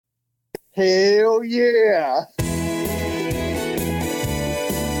Hell yeah.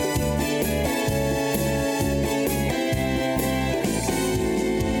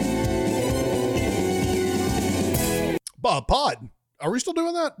 Pod. Are we still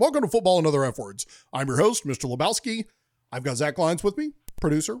doing that? Welcome to Football and Other F Words. I'm your host, Mr. Lebowski. I've got Zach Lyons with me,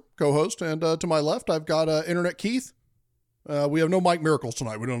 producer, co-host, and to my left, I've got Internet Keith. We have no Mike Miracles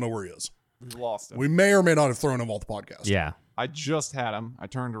tonight. We don't know where he is. We lost him. We may or may not have thrown him off the podcast. Yeah. I just had him. I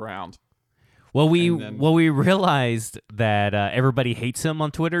turned around. Well, we realized that everybody hates him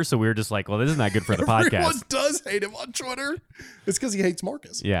on Twitter, so we were just like, well, this is not good for the Everyone podcast. does hate him on Twitter. It's because he hates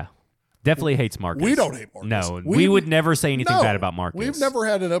Marcus. Yeah. Definitely hates Marcus. We don't hate Marcus. No, we would never say anything bad about Marcus. We've never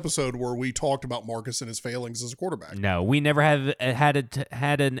had an episode where we talked about Marcus and his failings as a quarterback. No, we never have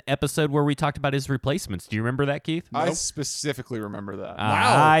had an episode where we talked about his replacements. Do you remember that, Keith? I specifically remember that.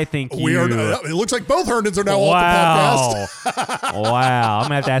 Wow. I think We are. It looks like both Herndons are now wow. off the podcast. Wow. I'm going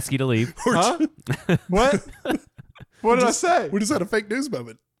to have to ask you to leave. Huh? What? What did I say? We just had a fake news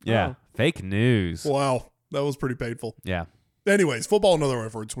moment. Yeah. Fake news. Wow. That was pretty painful. Yeah. Anyways, football and other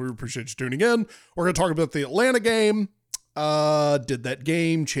efforts. We appreciate you tuning in. We're going to talk about the Atlanta game. Did that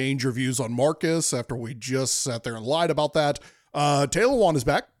game change your views on Marcus after we just sat there and lied about that? Taylor Lewan is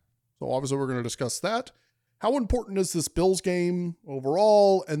back. So obviously we're going to discuss that. How important is this Bills game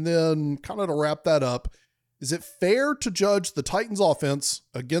overall? And then kind of to wrap that up, is it fair to judge the Titans offense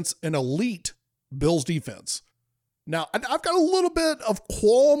against an elite Bills defense? Now, I've got a little bit of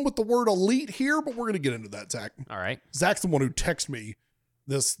qualm with the word elite here, but we're going to get into that, Zach. All right. Zach's the one who texted me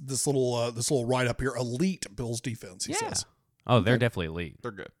this little write up here. Elite Bills defense, he says. Oh, they're definitely elite.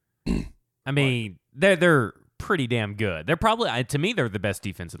 They're good. I mean, they're pretty damn good. They're probably, to me, they're the best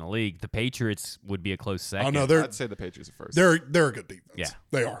defense in the league. The Patriots would be a close second. Oh no, I'd say the Patriots are first. they're a good defense. Yeah.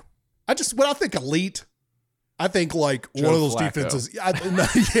 They are. When I think elite, I think like Joe one of those Flacco. defenses.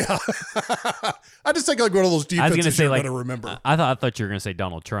 Yeah. I just think like one of those defenses gonna say, you're like, going to remember. I thought you were going to say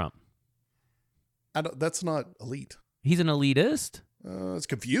Donald Trump. That's not elite. He's an elitist. It's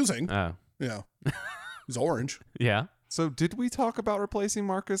confusing. Oh, Yeah. He's orange. yeah. So did we talk about replacing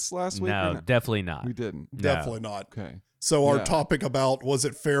Marcus last week? or No, not? definitely not. We didn't. No. Definitely not. Okay. So our Yeah. topic about was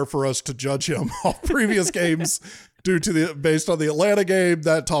it fair for us to judge him off previous games based on the Atlanta game,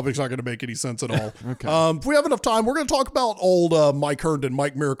 that topic's not going to make any sense at all. Okay. If we have enough time, we're going to talk about old Mike Herndon,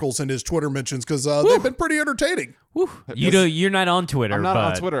 Mike Miracles, and his Twitter mentions because they've been pretty entertaining. Whew. You're not on Twitter. I'm not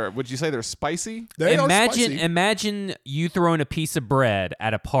on but Twitter. Would you say they're spicy? They are spicy. Imagine you throwing a piece of bread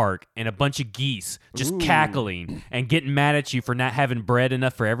at a park and a bunch of geese just Ooh. cackling and getting mad at you for not having bread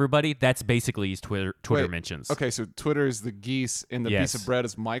enough for everybody. That's basically his Twitter Wait, mentions. Okay, so Twitter is the geese and the Yes. piece of bread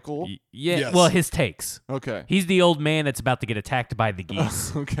is Michael? Yeah. Yes. Well, his takes. Okay. He's the old man that's about to get attacked by the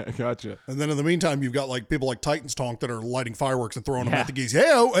geese. Okay, gotcha. And then in the meantime, you've got like people like Titans Tonk that are lighting fireworks and throwing them Yeah. at the geese.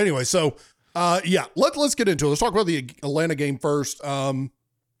 Hey, anyway, so let's get into it. Let's talk about the Atlanta game first.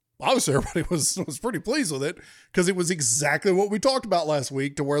 Obviously, everybody was pretty pleased with it because it was exactly what we talked about last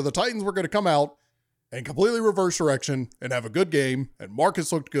week, to where the Titans were going to come out and completely reverse direction and have a good game. And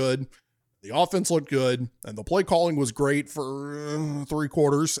Marcus looked good. The offense looked good. And the play calling was great for 3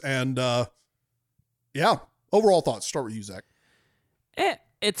 quarters. And overall thoughts. Start with you, Zach.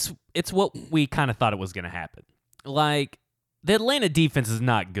 It's what we kind of thought it was going to happen. Like, the Atlanta defense is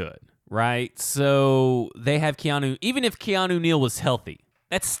not good, right? So they have Keanu. Even if Keanu Neal was healthy,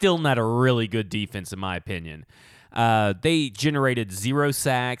 that's still not a really good defense in my opinion. They generated 0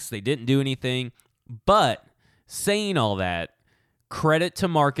 sacks. They didn't do anything. But saying all that, credit to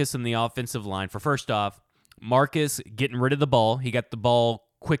Marcus and the offensive line for, first off, Marcus getting rid of the ball. He got the ball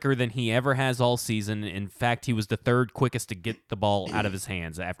quicker than he ever has all season. In fact, he was the 3rd quickest to get the ball out of his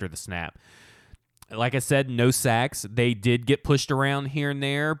hands after the snap. Like I said, no sacks. They did get pushed around here and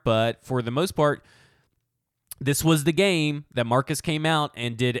there, but for the most part, this was the game that Marcus came out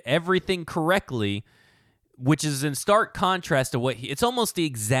and did everything correctly, which is in stark contrast to it's almost the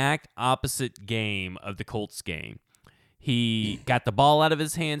exact opposite game of the Colts game. He got the ball out of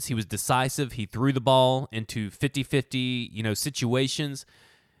his hands. He was decisive. He threw the ball into 50-50, situations.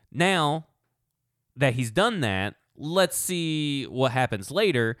 Now that he's done that, let's see what happens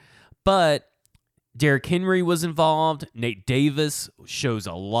later. But Derrick Henry was involved. Nate Davis shows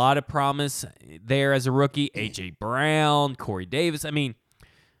a lot of promise there as a rookie. A.J. Brown, Corey Davis. I mean,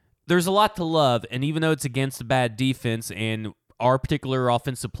 there's a lot to love. And even though it's against a bad defense, and our particular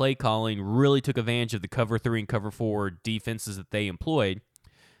offensive play calling really took advantage of the cover 3 and cover 4 defenses that they employed,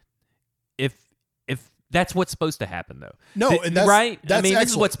 if that's what's supposed to happen, though. No, and that's right. That's I mean, excellent.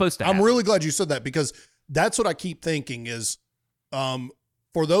 this is what's supposed to happen. I'm really glad you said that, because that's what I keep thinking is,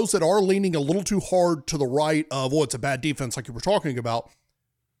 for those that are leaning a little too hard to the right of, it's a bad defense, like you were talking about,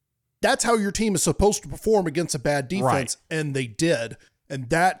 that's how your team is supposed to perform against a bad defense, Right. and they did. And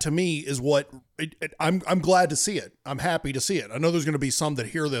that, to me, is what I'm glad to see it. I'm happy to see it. I know there's going to be some that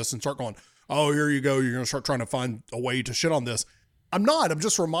hear this and start going, oh, here you go. You're going to start trying to find a way to shit on this. I'm not. I'm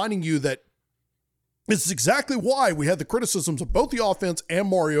just reminding you that this is exactly why we had the criticisms of both the offense and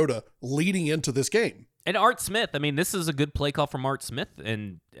Mariota leading into this game. And Art Smith, I mean, this is a good play call from Art Smith,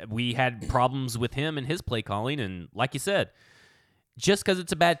 and we had problems with him and his play calling. And like you said, just because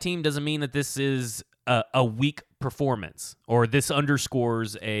it's a bad team doesn't mean that this is a weak performance or this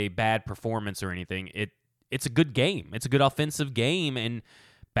underscores a bad performance or anything. It's a good game. It's a good offensive game, and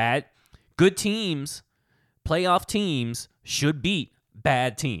good teams, playoff teams, should beat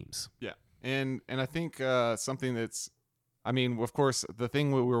bad teams. Yeah. And I think something that's, I mean, of course, the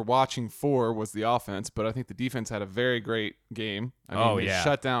thing we were watching for was the offense, but I think the defense had a very great game. I mean, they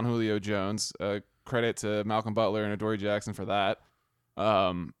shut down Julio Jones. Credit to Malcolm Butler and Adoree Jackson for that.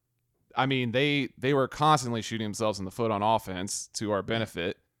 I mean, they were constantly shooting themselves in the foot on offense to our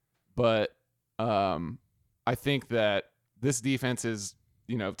benefit, but I think that this defense is,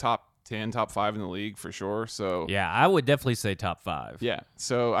 top 10, top 5 in the league for sure. So yeah, I would definitely say top 5. yeah,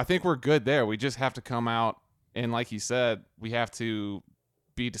 so I think we're good there. We just have to come out and, like you said, we have to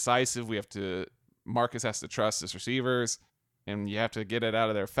be decisive. Marcus has to trust his receivers, and you have to get it out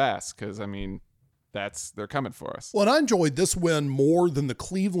of there fast because, I mean, they're coming for us. Well, and I enjoyed this win more than the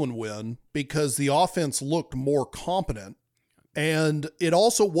Cleveland win because the offense looked more competent, and it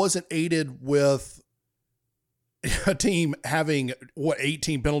also wasn't aided with a team having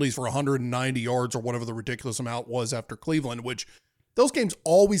 18 penalties for 190 yards or whatever the ridiculous amount was after Cleveland, which those games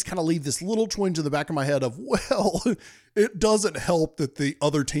always kind of leave this little twinge in the back of my head of, well, it doesn't help that the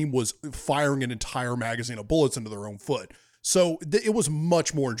other team was firing an entire magazine of bullets into their own foot. So it was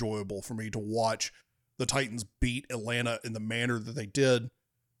much more enjoyable for me to watch the Titans beat Atlanta in the manner that they did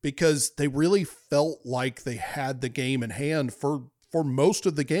because they really felt like they had the game in hand for most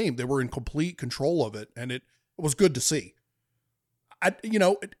of the game. They were in complete control of it, and it was good to see. I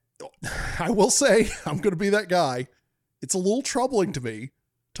will say, I'm going to be that guy. It's a little troubling to me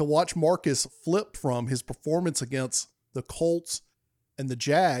to watch Marcus flip from his performance against the Colts and the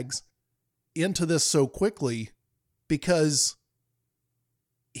Jags into this so quickly because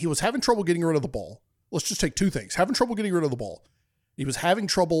he was having trouble getting rid of the ball. Let's just take two things. Having trouble getting rid of the ball. He was having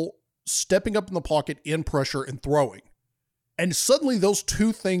trouble stepping up in the pocket in pressure and throwing. And suddenly those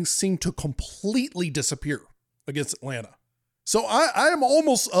two things seem to completely disappear against Atlanta. So I am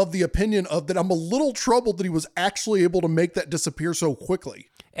almost of the opinion of that I'm a little troubled that he was actually able to make that disappear so quickly.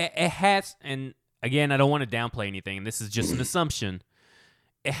 It has, and again, I don't want to downplay anything, and this is just an assumption.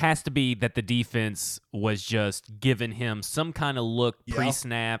 It has to be that the defense was just giving him some kind of look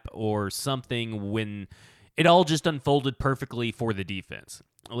pre-snap or something when it all just unfolded perfectly for the defense.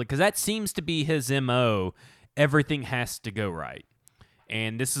 Because that seems to be his MO. Everything has to go right.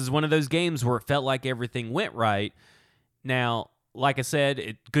 And this is one of those games where it felt like everything went right. Now, like I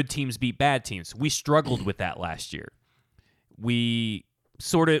said, good teams beat bad teams. We struggled with that last year. We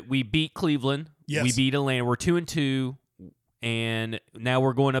beat Cleveland. Yes. We beat Atlanta. We're 2-2. And now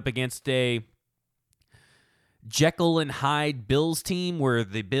we're going up against a Jekyll and Hyde Bills team where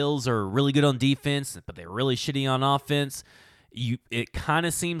the Bills are really good on defense, but they're really shitty on offense. It kind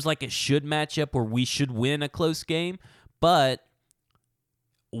of seems like it should match up where we should win a close game, but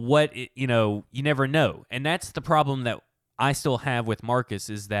you never know. And that's the problem that I still have with Marcus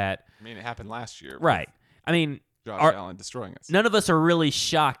is that... I mean, it happened last year. Right. I mean... Josh Allen destroying us. None of us are really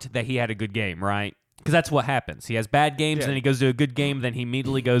shocked that he had a good game, right? Because that's what happens. He has bad games, then he goes to a good game, then he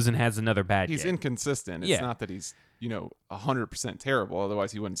immediately goes and has another bad game. He's inconsistent. It's not that he's, 100% terrible.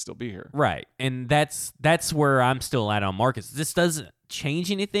 Otherwise, he wouldn't still be here. Right. And that's where I'm still at on Marcus. This doesn't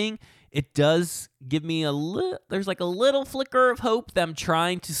change anything. It does give me there's like a little flicker of hope that I'm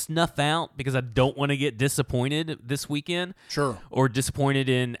trying to snuff out because I don't want to get disappointed this weekend. Sure. Or disappointed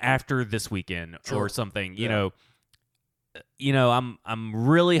in after this weekend or something, I'm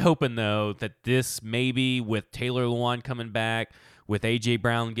really hoping though that this maybe with Taylor Lewan coming back, with AJ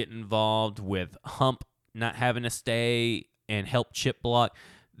Brown getting involved, with Hump not having to stay and help chip block,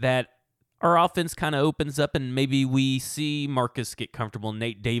 that our offense kind of opens up and maybe we see Marcus get comfortable.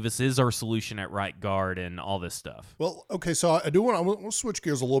 Nate Davis is our solution at right guard and all this stuff. Well, okay, so I want to switch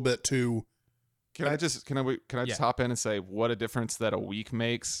gears a little bit to. Can I just hop in and say what a difference that a week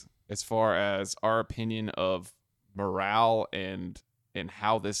makes as far as our opinion of morale and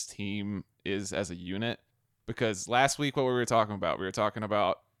how this team is as a unit? Because last week we were talking about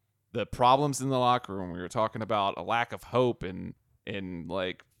the problems in the locker room. We were talking about a lack of hope and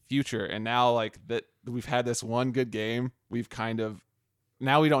like future, and now like that we've had this one good game, we've kind of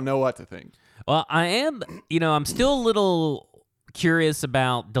now we don't know what to think. Well, I'm still a little curious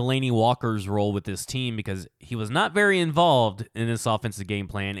about Delanie Walker's role with this team because he was not very involved in this offensive game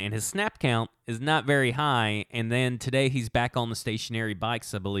plan, and his snap count is not very high. And then today he's back on the stationary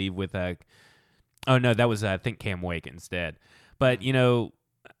bikes, I believe, with a. Oh no, that was I think Cam Wake instead. But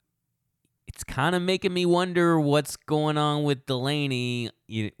it's kind of making me wonder what's going on with Delanie.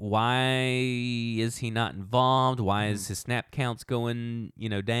 Why is he not involved? Why is his snap counts going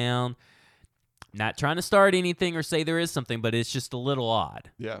down? Not trying to start anything or say there is something, but it's just a little odd.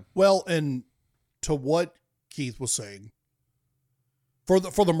 Yeah. Well, and to what Keith was saying, for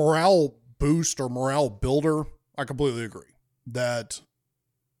the morale boost or morale builder, I completely agree that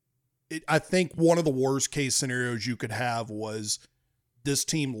I think one of the worst case scenarios you could have was this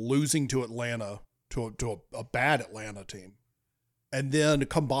team losing to Atlanta, to a bad Atlanta team, and then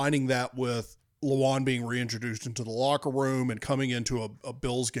combining that with Lewan being reintroduced into the locker room and coming into a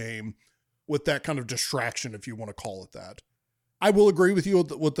Bills game with that kind of distraction, if you want to call it that. I will agree with you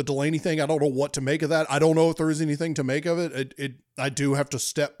with the Delanie thing. I don't know what to make of that. I don't know if there is anything to make of it. I do have to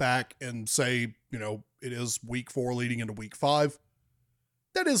step back and say, it is week 4 leading into week 5.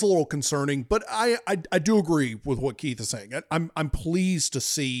 That is a little concerning, but I do agree with what Keith is saying. I'm pleased to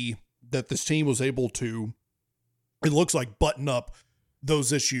see that this team was able to, it looks like, button up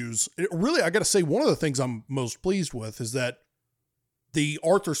those issues. Really, I got to say, one of the things I'm most pleased with is that the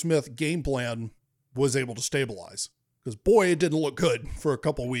Arthur Smith game plan was able to stabilize, because boy, it didn't look good for a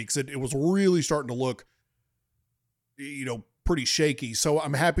couple of weeks. It was really starting to look, pretty shaky. So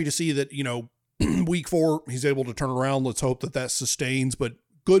I'm happy to see that, week 4, he's able to turn around. Let's hope that sustains, but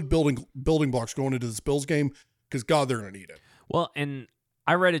good building blocks going into this Bills game, because God, they're going to need it. Well, and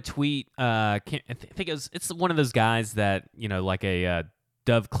I read a tweet. I think it's one of those guys that, like a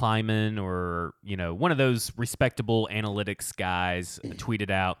Dov Kleiman or, one of those respectable analytics guys tweeted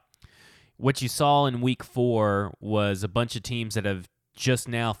out, what you saw in week 4 was a bunch of teams that have just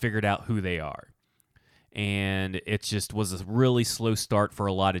now figured out who they are. And it just was a really slow start for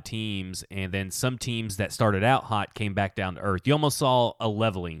a lot of teams. And then some teams that started out hot came back down to earth. You almost saw a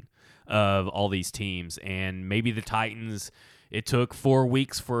leveling of all these teams. And maybe the Titans, it took 4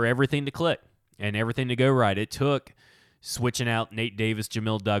 weeks for everything to click and everything to go right. It took switching out Nate Davis,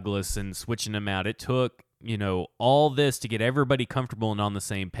 Jamil Douglas, and switching them out. It took, all this to get everybody comfortable and on the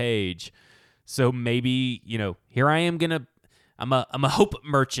same page. So maybe, here I am I'm a hope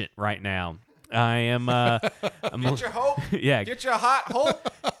merchant right now. I am. Get your hope. Yeah. Get your hot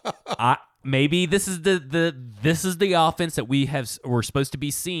hope. Maybe this is the offense that we're supposed to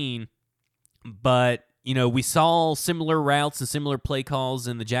be seeing, but we saw similar routes and similar play calls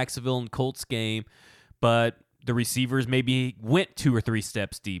in the Jacksonville and Colts game, but the receivers maybe went 2 or 3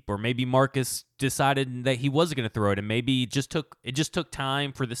 steps deep, or maybe Marcus decided that he wasn't going to throw it, and maybe it just took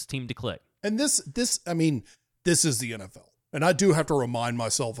time for this team to click. And this is the NFL. And I do have to remind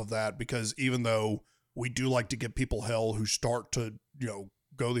myself of that, because even though we do like to give people hell who start to,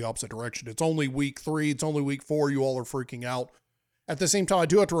 go the opposite direction, it's only week 3, it's only week 4, you all are freaking out. At the same time, I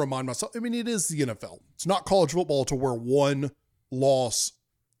do have to remind myself, it is the NFL. It's not college football to where 1 loss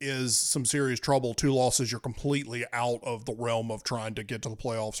is some serious trouble, 2 losses, you're completely out of the realm of trying to get to the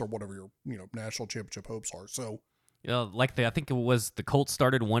playoffs or whatever your, national championship hopes are. So, I think it was the Colts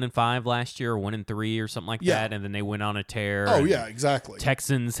started 1-5 last year, or 1-3 or something like that, and then they went on a tear. Oh yeah, exactly.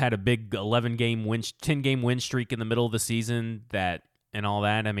 Texans had a big 10-game win streak in the middle of the season and all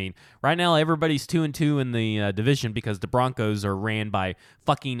that. Right now everybody's 2-2 in the division because the Broncos are ran by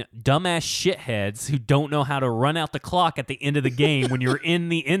fucking dumbass shitheads who don't know how to run out the clock at the end of the game when you're in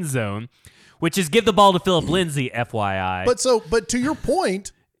the end zone, which is give the ball to Phillip Lindsay, FYI. But to your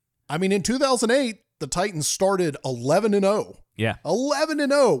point, in 2008. The Titans started 11-0. Yeah.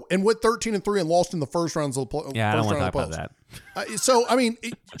 11-0 and went 13-3 and lost in the first rounds of the playoffs. Yeah, I don't want to talk about that.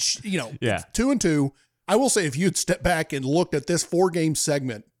 Yeah. 2-2. I will say, if you'd stepped back and looked at this 4-game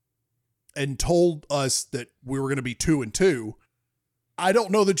segment and told us that we were going to be 2-2, I don't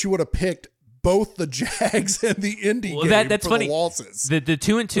know that you would have picked both the Jags and the Indy game that's for funny. The losses. The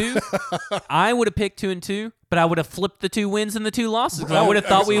 2-2, I would have picked 2-2, but I would have flipped the 2 wins and the 2 losses. I would have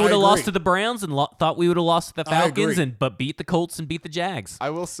thought we would have lost to the Browns and thought we would have lost to the Falcons, but beat the Colts and beat the Jags. I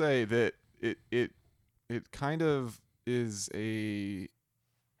will say that it kind of is a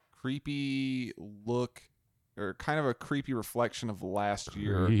creepy look, or kind of a creepy reflection of last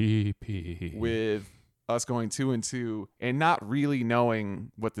year. Creepy. With us going 2-2 and not really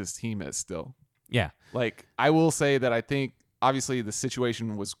knowing what this team is still. Yeah. I will say that I think obviously the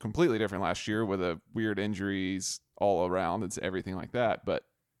situation was completely different last year with weird injuries all around and everything like that, but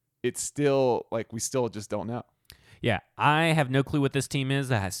it's still we still just don't know. Yeah, I have no clue what this team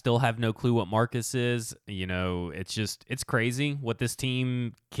is. I still have no clue what Marcus is. It's crazy what this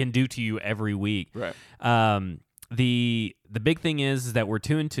team can do to you every week. Right. The big thing is that we're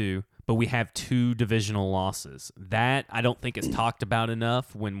 2-2, but we have 2 divisional losses. That I don't think is talked about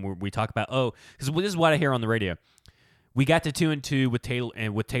enough when we talk about because this is what I hear on the radio. We got to 2-2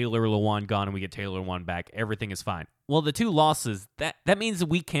 with Taylor Lewan gone, and we get Taylor Lewan back. Everything is fine. Well, the 2 losses that means that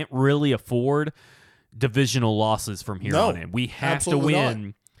we can't really afford divisional losses from here on in. We have to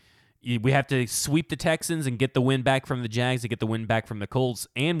win. We have to sweep the Texans and get the win back from the Jags, and get the win back from the Colts,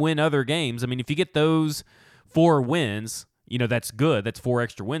 and win other games. I mean, if you get those 4 wins, that's good. That's 4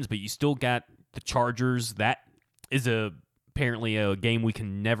 extra wins, but you still got the Chargers. That is apparently a game we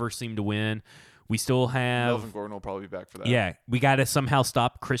can never seem to win. We still have Melvin Gordon will probably be back for that. Yeah, we got to somehow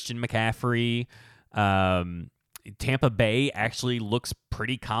stop Christian McCaffrey. Tampa Bay actually looks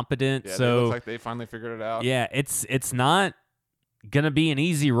pretty competent. Yeah, so it looks like they finally figured it out. Yeah, it's not gonna be an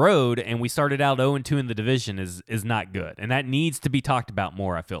easy road, and we started out 0-2 in the division is not good, and that needs to be talked about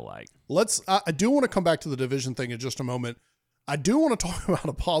more. I feel like. I do want to come back to the division thing in just a moment. I do want to talk about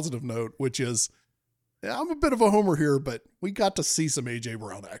a positive note, which is I'm a bit of a homer here, but we got to see some A.J.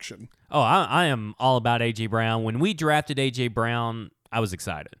 Brown action. Oh, I am all about A.J. Brown. When we drafted A.J. Brown, I was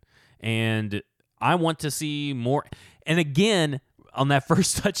excited, and I want to see more. And again, on that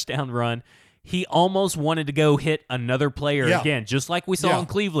first touchdown run, he almost wanted to go hit another player again, just like we saw in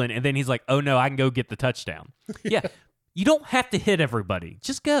Cleveland. And then he's like, oh, no, I can go get the touchdown. Yeah. You don't have to hit everybody.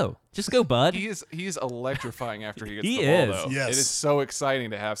 Just go, bud. He is electrifying after he gets the ball, though. Yes. It is so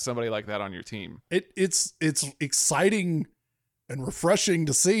exciting to have somebody like that on your team. It's exciting and refreshing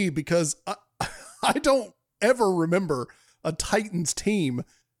to see, because I don't ever remember a Titans team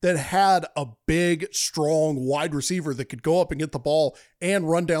that had a big, strong wide receiver that could go up and get the ball and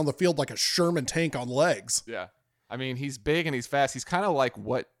run down the field like a Sherman tank on legs. Yeah. I mean, he's big and he's fast. He's kind of like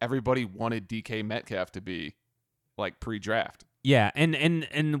what everybody wanted DK Metcalf to be, like pre-draft. Yeah, and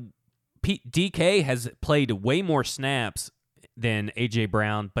DK has played way more snaps than A.J.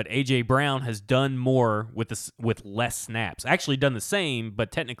 Brown, but A.J. Brown has done more with less snaps. Actually done the same,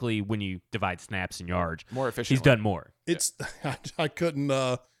 but technically when you divide snaps and yards, more efficient. He's done more. I couldn't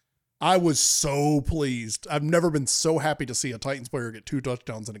I was so pleased. I've never been so happy to see a Titans player get 2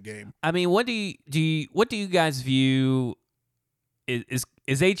 touchdowns in a game. I mean, what do you guys view is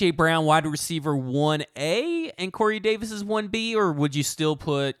A.J. Brown wide receiver 1A and Corey Davis is 1B, or would you still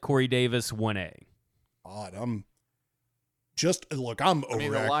put Corey Davis 1A? Odd. I'm overreacting. I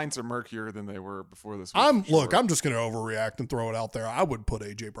mean, the lines are murkier than they were before this. I'm just going to overreact and throw it out there. I would put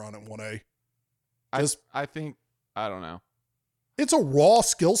A.J. Brown at 1A. I think, I don't know. It's a raw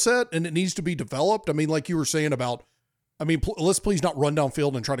skill set, and it needs to be developed. I mean, like you were saying about, let's please not run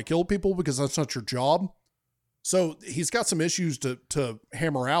downfield and try to kill people, because that's not your job. So he's got some issues to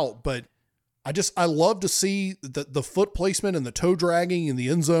hammer out, but I love to see the foot placement and the toe dragging in the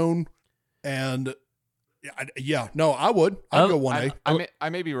end zone. And I would. I'd go 1A.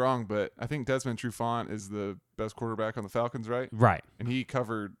 I may be wrong, but I think Desmond Trufant is the best quarterback on the Falcons, right? Right. And he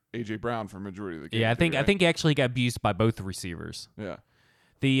covered A.J. Brown for majority of the game. Yeah, I think he actually got abused by both receivers. Yeah.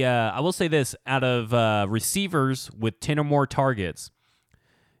 I will say this, out of receivers with 10 or more targets,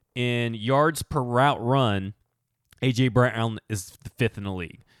 in yards per route run, A.J. Brown is the 5th in the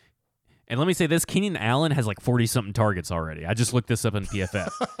league. And let me say this, Keenan Allen has like 40-something targets already. I just looked this up in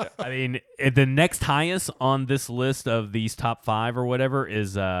PFF. I mean, the next highest on this list of these top 5 or whatever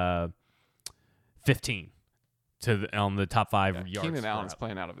is 15 on the top 5 yards. Keenan Allen's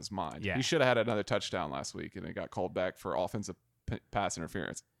playing out of his mind. Yeah. He should have had another touchdown last week, and it got called back for offensive pass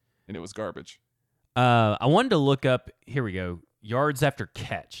interference, and it was garbage. I wanted to look up, here we go, yards after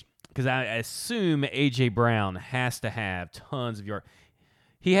catch, because I assume A.J. Brown has to have tons of yards.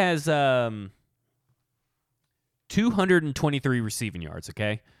 He has 223 receiving yards,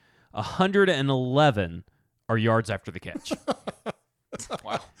 okay? 111 are yards after the catch.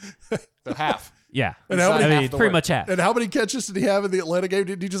 Wow. So half. Yeah. And pretty much half. And how many catches did he have in the Atlanta game?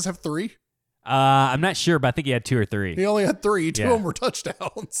 Did he just have 3? I'm not sure, but I think he had 2 or 3. He only had 3. 2 of them were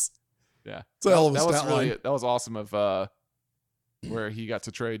touchdowns. Yeah. It's a hell of a stat line. That was awesome of where he got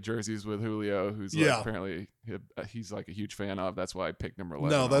to trade jerseys with Julio, who's apparently he's like a huge fan of. That's why I picked number 11.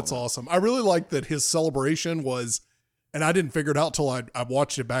 No, that's awesome. I really like that his celebration was, and I didn't figure it out till I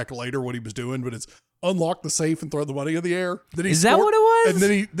watched it back later what he was doing, but it's unlock the safe and throw the money in the air. Is that what it was?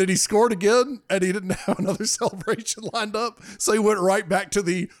 And then he scored again, and he didn't have another celebration lined up, so he went right back to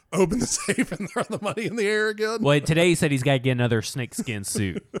the open the safe and throw the money in the air again. Well, today he said he's got to get another snakeskin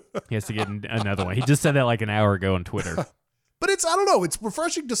suit. He has to get another one. He just said that like an hour ago on Twitter. But I don't know, it's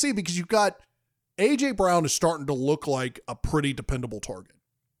refreshing to see, because you've got A.J. Brown is starting to look like a pretty dependable target.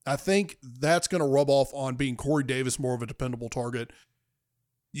 I think that's going to rub off on being Corey Davis more of a dependable target.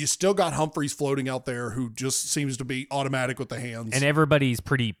 You still got Humphreys floating out there who just seems to be automatic with the hands. And everybody's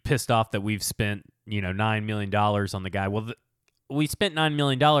pretty pissed off that we've spent, $9 million on the guy. Well, we spent $9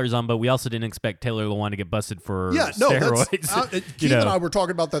 million on, but we also didn't expect Taylor Lewan to get busted for steroids. Keith and I were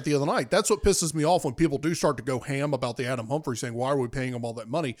talking about that the other night. That's what pisses me off when people do start to go ham about the Adam Humphreys saying, why are we paying him all that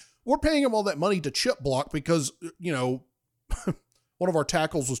money? We're paying him all that money to chip block because, one of our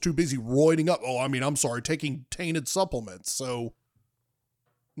tackles was too busy roiding up. Taking tainted supplements. So,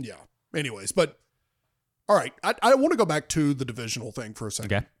 yeah. Anyways, but all right. I want to go back to the divisional thing for a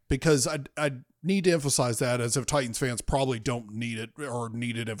second. Okay. Because I need to emphasize that, as if Titans fans probably don't need it or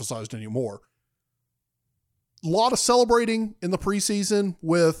need it emphasized anymore. A lot of celebrating in the preseason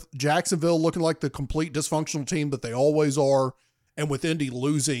with Jacksonville looking like the complete dysfunctional team that they always are, and with Indy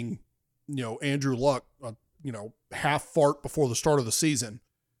losing, Andrew Luck, half fart before the start of the season.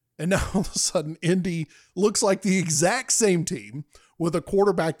 And now all of a sudden, Indy looks like the exact same team with a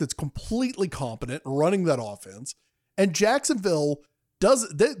quarterback that's completely competent running that offense. And Jacksonville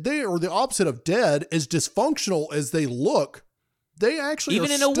they are the opposite of dead, as dysfunctional as they look. They actually even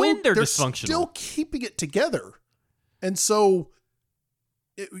in a win, they're dysfunctional. Still keeping it together. And so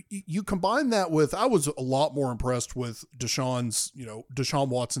you combine that with, I was a lot more impressed with Deshaun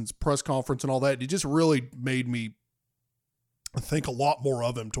Watson's press conference and all that. It just really made me think a lot more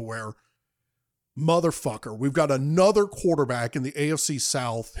of him, to where, motherfucker, we've got another quarterback in the AFC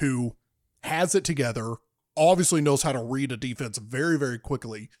South who has it together, obviously knows how to read a defense very, very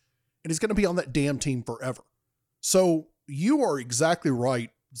quickly, and he's going to be on that damn team forever. So you are exactly right,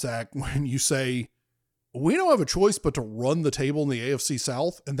 Zach, when you say we don't have a choice but to run the table in the AFC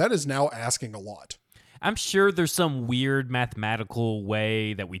South, and that is now asking a lot. I'm sure there's some weird mathematical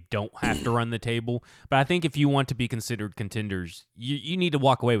way that we don't have to run the table, but I think if you want to be considered contenders, you need to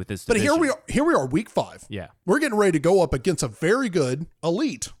walk away with this division. But here we are, week 5. Yeah. We're getting ready to go up against a very good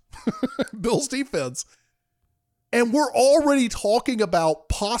elite Bills defense. And we're already talking about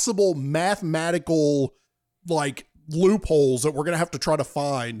possible mathematical loopholes that we're going to have to try to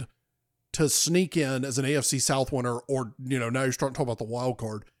find to sneak in as an AFC South winner, or, now you're starting to talk about the wild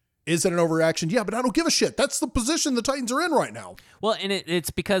card. Is it an overreaction? Yeah, but I don't give a shit. That's the position the Titans are in right now. Well, and it's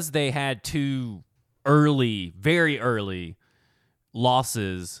because they had 2 very early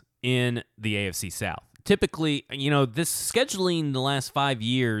losses in the AFC South. Typically, this scheduling the last 5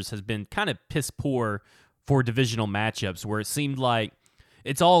 years has been kind of piss poor for divisional matchups, where it seemed like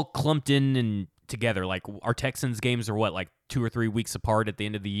it's all clumped in and together. Like our Texans games are 2 or 3 weeks apart at the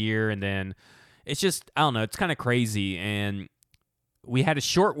end of the year, and then it's just, I don't know, it's kind of crazy. And we had a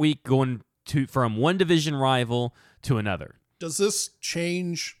short week going from one division rival to another. Does this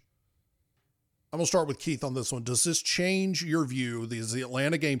change? I'm going to start with Keith on this one. Does this change your view? Does the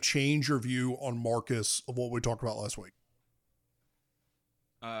Atlanta game change your view on Marcus of what we talked about last week?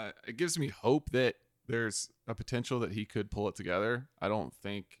 It gives me hope that there's a potential that he could pull it together. I don't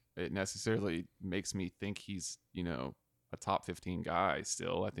think it necessarily makes me think he's, a top 15 guy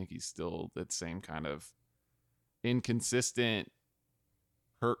still. I think he's still that same kind of inconsistent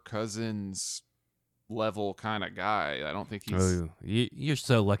Kirk Cousins level kind of guy. I don't think he's... Oh, you're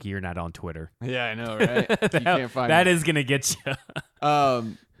so lucky you're not on Twitter. Yeah, I know, right? You can't find that is going to get you.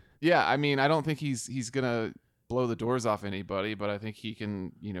 Yeah, I mean, I don't think he's going to blow the doors off anybody, but I think he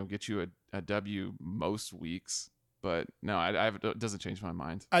can, get you a W most weeks. But no, it doesn't change my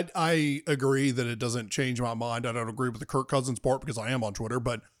mind. I agree that it doesn't change my mind. I don't agree with the Kirk Cousins part because I am on Twitter,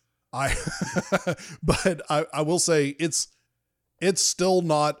 but I will say it's still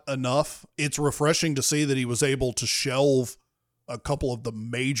not enough. It's refreshing to see that he was able to shelve a couple of the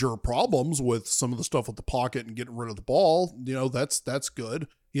major problems with some of the stuff with the pocket and getting rid of the ball. That's good.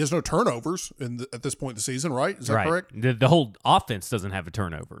 He has no turnovers at this point in the season, right? Is that right. correct? The whole offense doesn't have a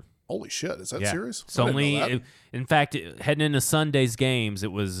turnover. Holy shit. Is that serious? It's only, in fact, heading into Sunday's games,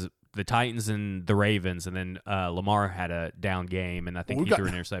 it was the Titans and the Ravens, and then Lamar had a down game, and I think he threw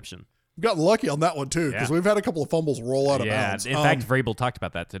an interception. We've gotten lucky on that one, too, because we've had a couple of fumbles roll out of bounds. In fact, Vrabel talked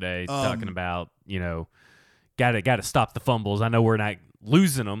about that today, talking about, got to stop the fumbles. I know we're not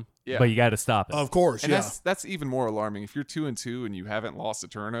losing them, but you got to stop it. Of course, and that's even more alarming. If you're 2-2 and you haven't lost a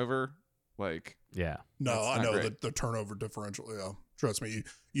turnover, No, I know the turnover differential, yeah. Trust me.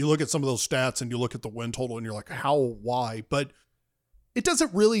 You look at some of those stats and you look at the win total and you're like, how, why? But it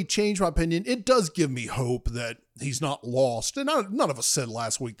doesn't really change my opinion. It does give me hope that he's not lost. And none of us said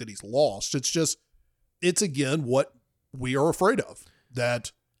last week that he's lost. It's again what we are afraid of,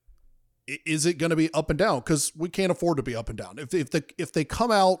 that is it going to be up and down? Because we can't afford to be up and down. If they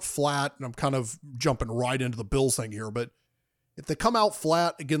come out flat, and I'm kind of jumping right into the Bills thing here, but if they come out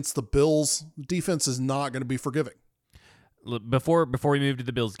flat against the Bills, defense is not going to be forgiving. Before we move to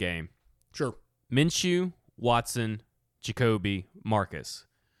the Bills game, sure. Minshew, Watson, Jacoby, Marcus.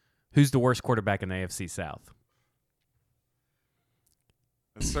 Who's the worst quarterback in the AFC South?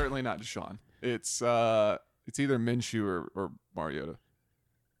 It's certainly not Deshaun. It's either Minshew or Mariota.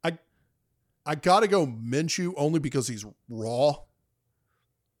 I gotta go Minshew only because he's raw.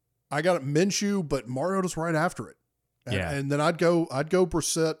 I got Minshew, but Mariota's right after it. And then I'd go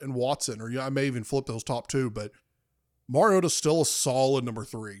Brissett and Watson, or I may even flip those top two, but Mariota's still a solid number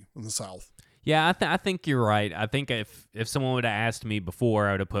 3 in the South. Yeah, I think you're right. I think if someone would have asked me before,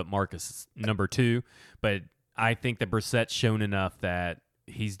 I would have put Marcus number 2, but I think that Brissett's shown enough that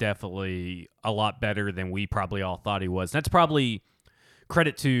he's definitely a lot better than we probably all thought he was. That's probably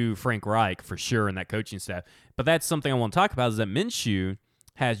credit to Frank Reich for sure and that coaching staff. But that's something I want to talk about is that Minshew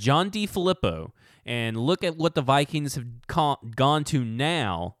has John DeFilippo, and look at what the Vikings have gone to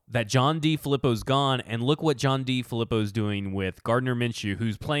now that John DeFilippo's gone, and look what John DeFilippo's doing with Gardner Minshew,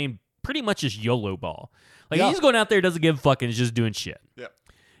 who's playing pretty much just YOLO ball. He's going out there, doesn't give a fuck, and is just doing shit. Yeah.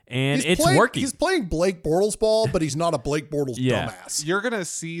 And it's working. He's playing Blake Bortles ball, but he's not a Blake Bortles dumbass. You're going to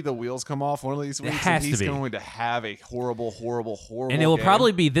see the wheels come off one of these weeks, and he's going to have a horrible And it will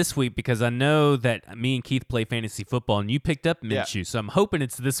probably be this week because I know that me and Keith play fantasy football, and you picked up Minshew, so I'm hoping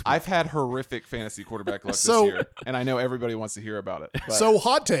it's this week. I've had horrific fantasy quarterback luck this year, and I know everybody wants to hear about it. But. So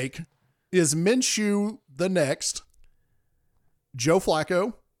hot take, is Minshew the next Joe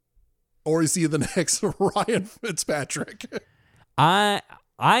Flacco, or is he the next Ryan Fitzpatrick?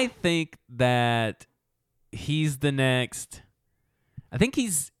 I think that he's the next. I think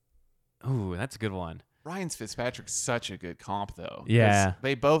he's. Oh, that's a good one. Ryan Fitzpatrick's such a good comp, though. Yeah,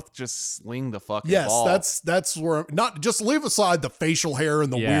 they both just sling the fucking ball. That's where not just leave aside the facial hair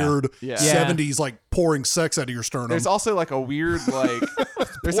and the weird 70s like pouring sex out of your sternum. There's also like a weird like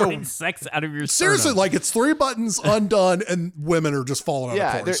there's pouring sex out of your seriously sternum. Like it's 3 buttons undone and women are just falling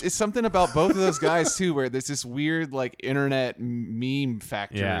out of course. It's something about both of those guys too, where there's this weird like internet meme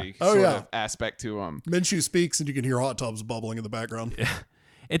factory sort of aspect to them. Minshew speaks and you can hear hot tubs bubbling in the background.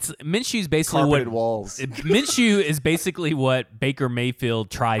 It's Minshew's basically carpeted walls. Minshew is basically what Baker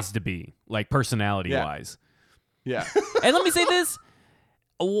Mayfield tries to be, like personality-wise. Yeah. And let me say this: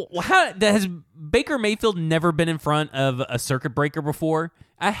 has Baker Mayfield never been in front of a circuit breaker before?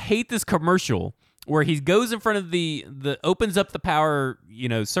 I hate this commercial where he goes in front of the opens up the power,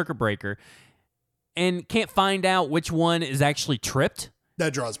 circuit breaker, and can't find out which one is actually tripped.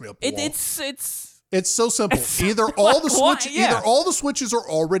 That drives me up. It's so simple. Either all the switches are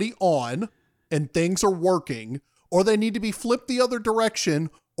already on and things are working, or they need to be flipped the other direction,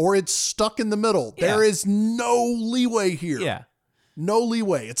 or it's stuck in the middle. Yeah. There is no leeway here. Yeah. No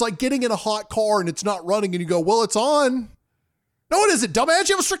leeway. It's like getting in a hot car and it's not running and you go, well, it's on. No, it isn't, dumbass.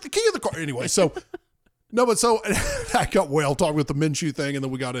 You haven't struck the key in the car. Anyway, so I got whale talking with the Minshew thing, and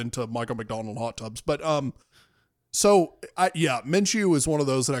then we got into Michael McDonald hot tubs. But Minshew is one of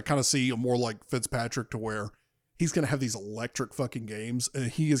those that I kind of see more like Fitzpatrick, to where he's going to have these electric fucking games, and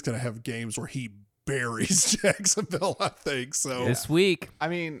he is going to have games where he buries Jacksonville, I think. So this week,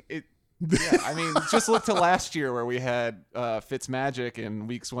 just look to last year where we had Fitzmagic in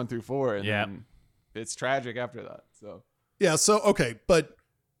weeks 1 through 4, and then it's tragic after that. So okay, but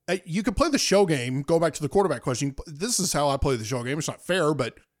you can play the show game. Go back to the quarterback question. This is how I play the show game. It's not fair,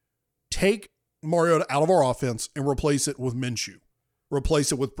 but take Mariota out of our offense and replace it with Minshew,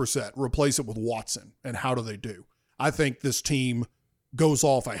 replace it with Brissett, replace it with Watson. And how do they do? I think this team goes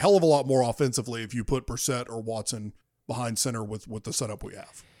off a hell of a lot more offensively if you put Brissett or Watson behind center with the setup we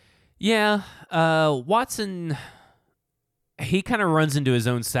have. Yeah. Watson, he kind of runs into his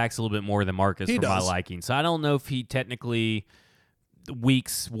own sacks a little bit more than Marcus for my liking. So I don't know if he technically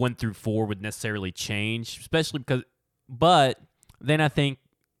weeks 1 through 4 would necessarily change, especially but then I think,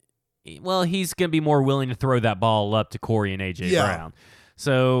 well, he's going to be more willing to throw that ball up to Corey and A.J. Brown.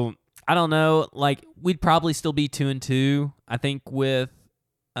 So, I don't know. Like, we'd probably still be 2-2, I think, with...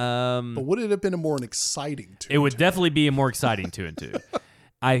 but would it have been a more exciting 2-2? It would definitely be a more exciting 2-2.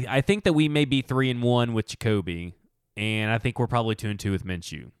 I think that we may be 3-1 with Jacoby, and I think we're probably 2-2 with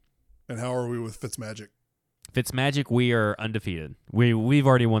Minshew. And how are we with Fitzmagic? Fitzmagic, we are undefeated. We've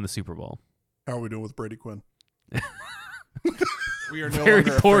already won the Super Bowl. How are we doing with Brady Quinn? We are no very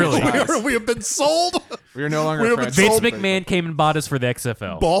longer poorly. We have been sold. We are no longer a franchise. Vince McMahon came and bought us for the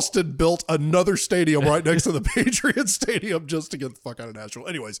XFL. Boston built another stadium right next to the Patriots Stadium just to get the fuck out of Nashville.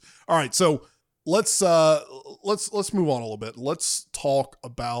 Anyways, all right, so let's move on a little bit. Let's talk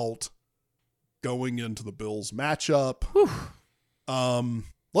about going into the Bills matchup.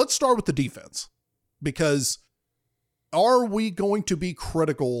 Let's start with the defense, because are we going to be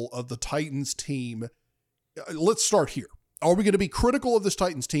critical of the Titans team? Let's start here. Are we going to be critical of this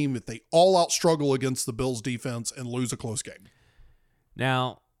Titans team if they all out struggle against the Bills defense and lose a close game?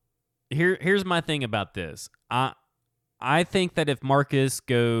 Now, here's my thing about this. I think that if Marcus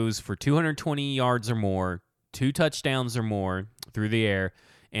goes for 220 yards or more, 2 touchdowns or more through the air,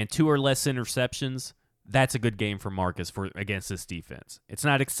 and 2 or less interceptions, that's a good game for Marcus against this defense. It's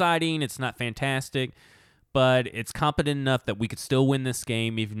not exciting, it's not fantastic, but it's competent enough that we could still win this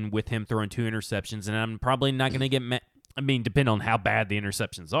game even with him throwing 2 interceptions. And I'm probably not going to get depend on how bad the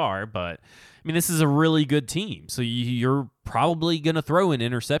interceptions are, but this is a really good team. So you're probably going to throw an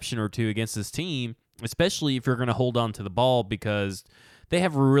interception or 2 against this team, especially if you're going to hold on to the ball, because they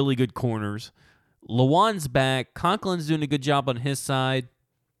have really good corners. Lawan's back. Conklin's doing a good job on his side.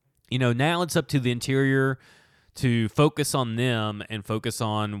 Now it's up to the interior to focus on them and focus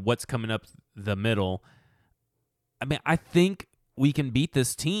on what's coming up the middle. I think we can beat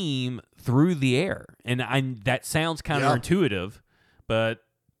this team through the air. And that sounds counterintuitive, but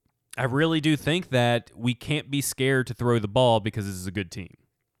I really do think that we can't be scared to throw the ball because this is a good team.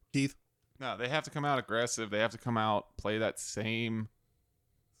 Keith? No, they have to come out aggressive. They have to come out, play that same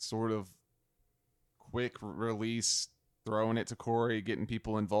sort of quick release, throwing it to Corey, getting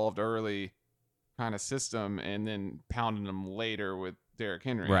people involved early kind of system, and then pounding them later with Derrick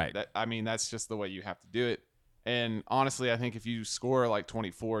Henry. Right. That's just the way you have to do it. And honestly, I think if you score like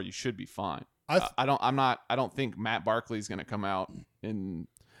 24, you should be fine. I don't think Matt Barkley's going to come out and.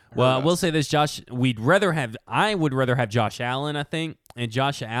 Well, I will say this, Josh. I would rather have Josh Allen, I think, and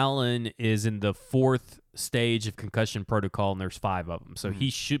Josh Allen is in the 4th stage of concussion protocol, and there's 5 of them, so he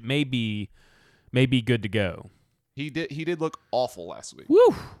should maybe good to go. He did look awful last week.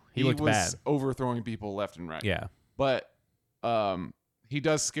 Woo! He was looked bad, overthrowing people left and right. Yeah, but he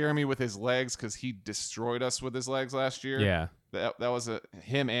does scare me with his legs because he destroyed us with his legs last year. Yeah, that was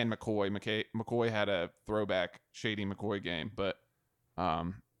him and McCoy. McCoy had a throwback Shady McCoy game, but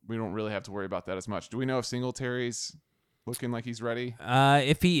we don't really have to worry about that as much. Do we know if Singletary's looking like he's ready?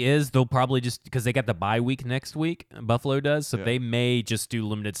 If he is, they'll probably just, because they got the bye week next week, Buffalo does, so they may just do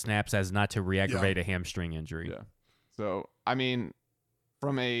limited snaps as not to re-aggravate a hamstring injury. Yeah. So,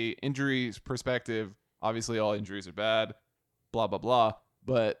 from a injuries perspective, obviously all injuries are bad, blah, blah, blah,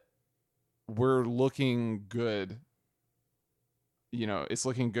 but we're looking good. It's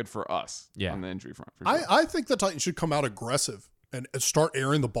looking good for us on the injury front. For sure. I think the Titans should come out aggressive and start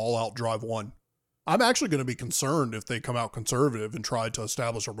airing the ball out drive 1. I'm actually going to be concerned if they come out conservative and try to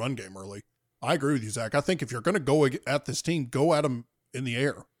establish a run game early. I agree with you, Zach. I think if you're going to go at this team, go at them in the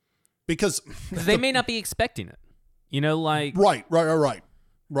air, because they may not be expecting it.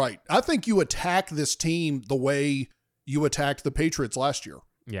 Right. I think you attack this team the way you attacked the Patriots last year.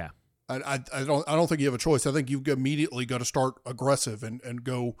 Yeah. I don't think you have a choice. I think you've immediately got to start aggressive and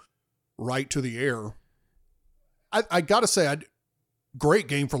go right to the air. I got to say, great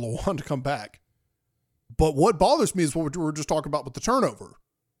game for Lawan to come back. But what bothers me is what we were just talking about with the turnover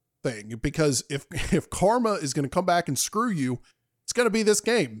thing, because if karma is going to come back and screw you, it's going to be this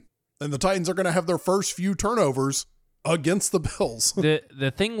game. And the Titans are going to have their first few turnovers against the Bills.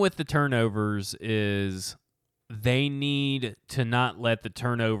 The thing with the turnovers is they need to not let the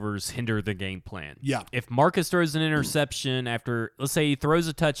turnovers hinder the game plan. Yeah. If Marcus throws an interception after, let's say he throws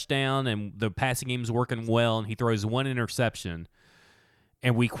a touchdown and the passing game is working well and he throws 1 interception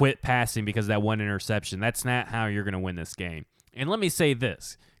and we quit passing because of that 1 interception, that's not how you're going to win this game. And let me say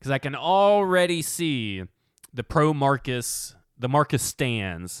this, because I can already see the Marcus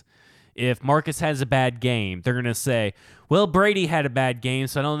stands. If Marcus has a bad game, they're going to say, well, Brady had a bad game,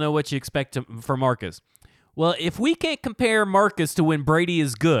 so I don't know what you expect for Marcus. Well, if we can't compare Marcus to when Brady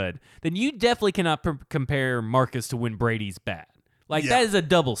is good, then you definitely cannot compare Marcus to when Brady's bad. That is a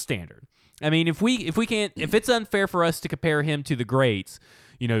double standard. If it's unfair for us to compare him to the greats,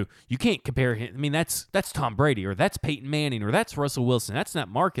 you can't compare him. That's Tom Brady, or that's Peyton Manning, or that's Russell Wilson. That's not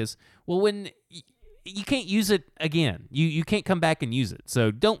Marcus. Well, when you can't use it again, you can't come back and use it.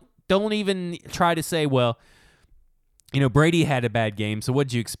 So don't even try to say, well, Brady had a bad game, so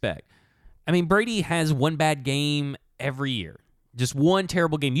what'd you expect? Brady has 1 bad game every year. Just 1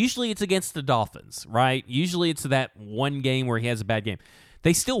 terrible game. Usually it's against the Dolphins, right? Usually it's that 1 game where he has a bad game.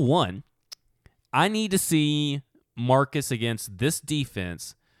 They still won. I need to see Marcus against this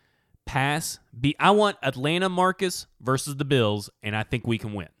defense I want Atlanta Marcus versus the Bills, and I think we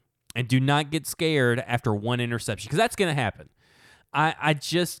can win. And do not get scared after 1 interception, because that's going to happen. I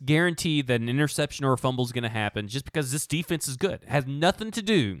just guarantee that an interception or a fumble is going to happen just because this defense is good. It has nothing to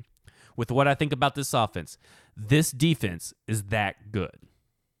do with what I think about this offense. This defense is that good.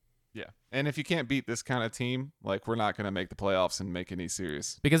 Yeah. And if you can't beat this kind of team, like, we're not going to make the playoffs and make any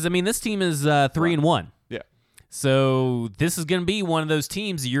serious. Because, I mean, this team is 3-1. Yeah. So this is going to be one of those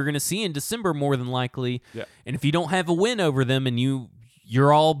teams that you're going to see in December more than likely. Yeah. And if you don't have a win over them and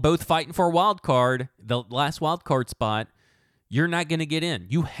you're all both fighting for a wild card, the last wild card spot, you're not going to get in.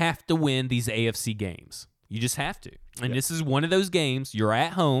 You have to win these AFC games. You just have to. And This is one of those games. You're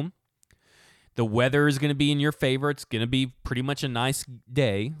at home. The weather is going to be in your favor. It's going to be pretty much a nice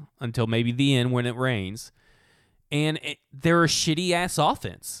day until maybe the end when it rains. And they're a shitty-ass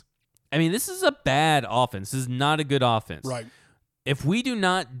offense. I mean, this is a bad offense. This is not a good offense. Right. If we do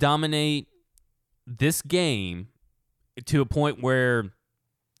not dominate this game to a point where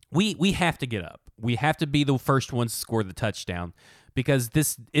we have to get up. We have to be the first ones to score the touchdown because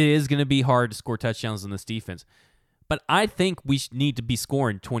it is going to be hard to score touchdowns on this defense. But I think we need to be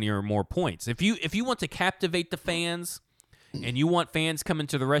scoring 20 or more points. If you want to captivate the fans and you want fans coming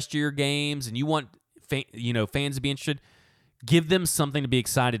to the rest of your games and you want fans to be interested, give them something to be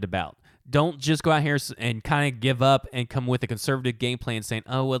excited about. Don't just go out here and kind of give up and come with a conservative game plan saying,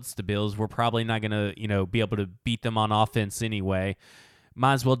 oh, well, it's the Bills. We're probably not going to, be able to beat them on offense anyway.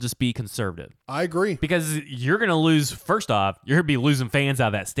 Might as well just be conservative. I agree. Because you're going to lose, first off, you're going to be losing fans out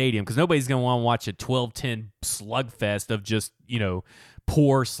of that stadium because nobody's going to want to watch a 12-10 slugfest of just,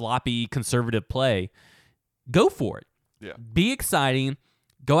 poor, sloppy, conservative play. Go for it. Yeah. Be exciting.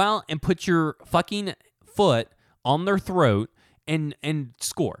 Go out and put your fucking foot on their throat and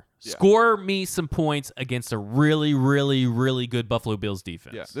score. Yeah. Score me some points against a really, really, really good Buffalo Bills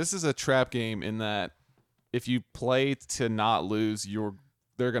defense. Yeah, this is a trap game in that if you play to not lose,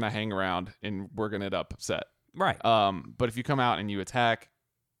 they're gonna hang around and we're gonna end up upset. Right. But if you come out and you attack,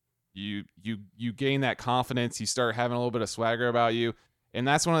 you gain that confidence. You start having a little bit of swagger about you, and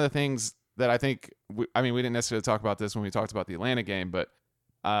that's one of the things that I think. We didn't necessarily talk about this when we talked about the Atlanta game, but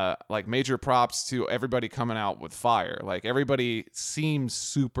like major props to everybody coming out with fire. Like everybody seems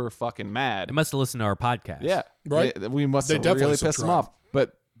super fucking mad. They must have listened to our podcast. Yeah, right. We must have really pissed them off.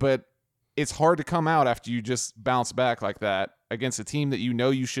 But it's hard to come out after you just bounce back like that against a team that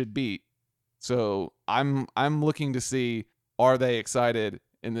you should beat. So I'm looking to see, are they excited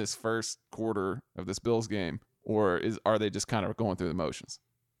in this first quarter of this Bills game, or are they just kind of going through the motions?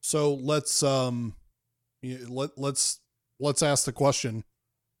 So let's ask the question.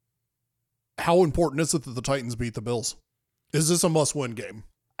 How important is it that the Titans beat the Bills? Is this a must-win game?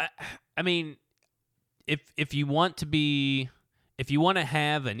 I mean, if you want to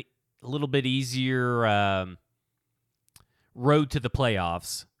have a little bit easier road to the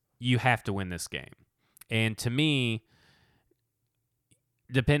playoffs, you have to win this game. And to me,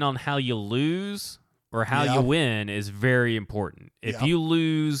 depending on how you lose or how you win is very important. If you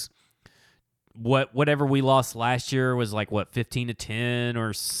lose whatever we lost last year was like 15-10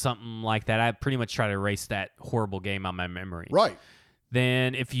 or something like that. I pretty much try to erase that horrible game on my memory. Right.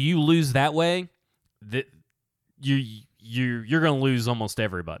 Then if you lose that way, you're going to lose almost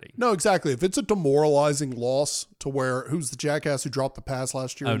everybody. No, exactly. If it's a demoralizing loss to where who's the jackass who dropped the pass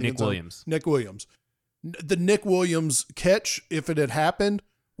last year? Oh, Nick Williams. Nick Williams. The Nick Williams catch, if it had happened,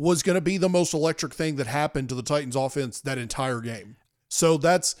 was going to be the most electric thing that happened to the Titans offense that entire game. So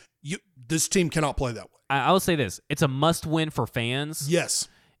this team cannot play that way. I will say this. It's a must-win for fans. Yes.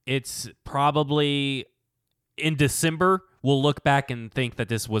 It's probably in December, we'll look back and think that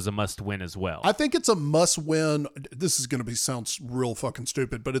this was a must-win as well. I think it's a must-win. This is going to sounds real fucking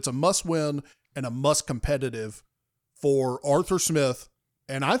stupid, but it's a must-win and a must-competitive for Arthur Smith,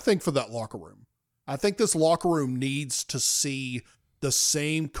 and I think for that locker room. I think this locker room needs to see the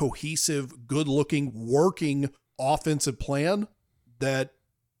same cohesive, good-looking, working offensive plan that,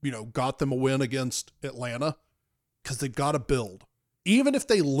 got them a win against Atlanta, because they've got to build. Even if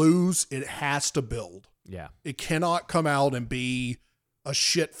they lose, it has to build. Yeah. It cannot come out and be a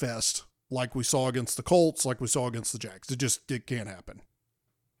shit fest like we saw against the Colts, like we saw against the Jags. It can't happen.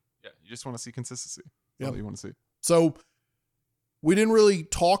 Yeah, you just want to see consistency. That's all you want to see. So we didn't really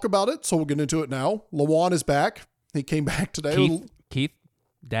talk about it, so we'll get into it now. Lawan is back. He came back today. Keith,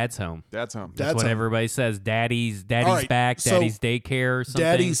 Dad's home. Dad's home. That's what everybody says. Daddy's right, back. Daddy's daycare or something.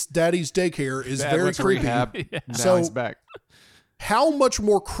 Daddy's daycare is very creepy. Now he's back. How much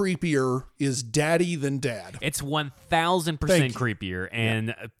more creepier is Daddy than Dad? It's 1,000% creepier.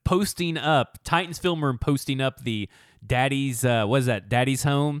 And posting up, Titans Film Room posting up the Daddy's, Daddy's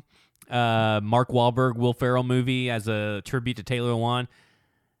Home, Mark Wahlberg, Will Ferrell movie as a tribute to Taylor Lewan.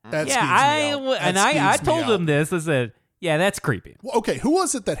 I told him this. I said, yeah, that's creepy. Well, okay, who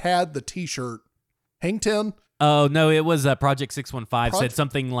was it that had the T-shirt Hang 10. Oh, no, it was Project 615 said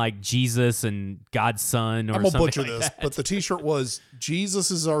something like Jesus and God's son or I'm going to something butcher like this, that. but the t-shirt was Jesus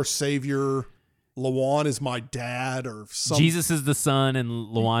is our savior, Lawan is my dad, or something. Jesus is the son and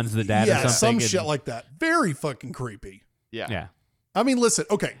Lawan's the dad or something. some shit like that. Very fucking creepy. Yeah. I mean, listen,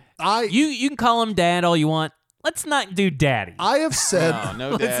 okay. You can call him dad all you want. Let's not do daddy. I have said...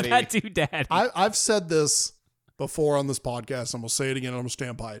 no Let's daddy. not do daddy. I've said this before on this podcast. I'm going to say it again. I'm going to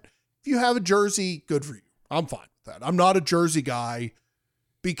stand by it. If you have a jersey, good for you. I'm fine with that. I'm not a jersey guy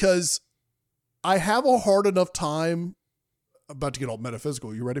because I have a hard enough time... I'm about to get all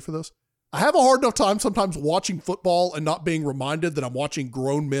metaphysical. You ready for this? I have a hard enough time sometimes watching football and not being reminded that I'm watching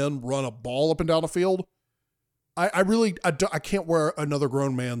grown men run a ball up and down a field. I really can't wear another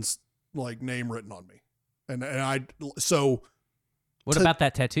grown man's like name written on me. And what about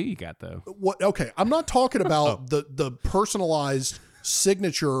that tattoo you got though? What? Okay, I'm not talking about the personalized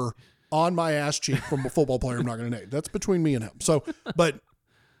signature on my ass cheek from a football player I'm not going to name. That's between me and him. So, but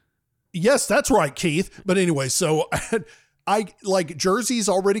yes, that's right, Keith. But anyway, so I like jerseys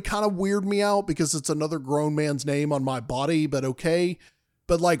already kind of weird me out because it's another grown man's name on my body, but okay.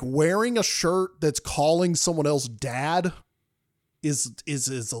 But like wearing a shirt that's calling someone else dad is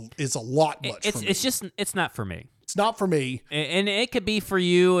a lot much. It's not for me. It's not for me. And it could be for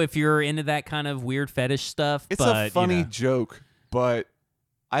you if you're into that kind of weird fetish stuff. It's a funny joke, but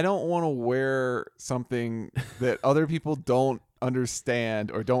I don't want to wear something that other people don't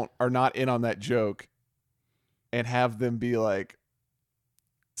understand or are not in on that joke and have them be like,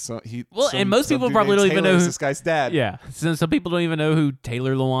 and most people probably don't even know who this guy's dad. Yeah. So some people don't even know who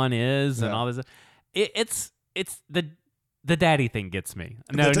Taylor Lewan is and all this. It's the daddy thing gets me.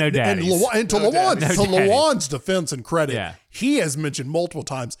 No daddy. And to Lawan's defense and credit, he has mentioned multiple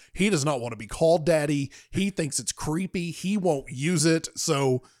times he does not want to be called daddy. He thinks it's creepy. He won't use it.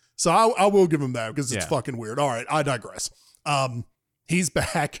 So I will give him that because it's fucking weird. All right, I digress. He's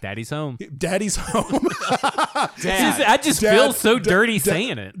back. Daddy's home. Daddy's home. I just feel so dirty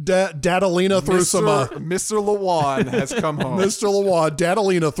saying it. Dadalina threw some. Mr. Lawan has come home. Mr. Lawan,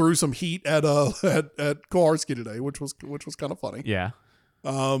 Dadalina threw some heat at Kowarski today, which was kind of funny. Yeah.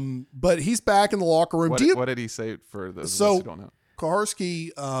 But he's back in the locker room. What did he say for those of us who don't know?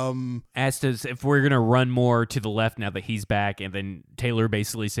 Kowarski asked us if we're going to run more to the left now that he's back, and then Taylor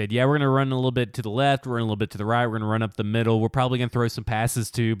basically said, yeah, we're going to run a little bit to the left, we're going a little bit to the right, we're going to run up the middle, we're probably going to throw some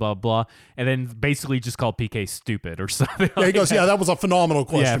passes too, blah, blah, and then basically just called PK stupid or something. Yeah, he goes, yeah, that was a phenomenal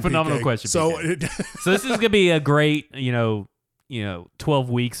question. Yeah, phenomenal PK. question. So this is going to be a great, 12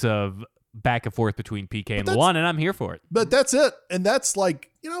 weeks of back and forth between PK and Lawan, and I'm here for it. But that's it. And that's like,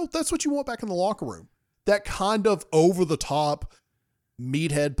 that's what you want back in the locker room. That kind of over-the-top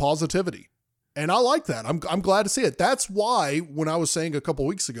meathead positivity. And I like that. I'm glad to see it. That's why when I was saying a couple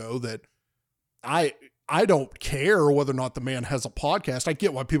weeks ago that I don't care whether or not the man has a podcast. I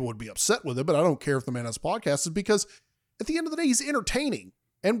get why people would be upset with it, but I don't care if the man has a podcast, is because at the end of the day, he's entertaining.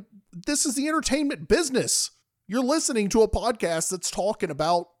 And this is the entertainment business. You're listening to a podcast that's talking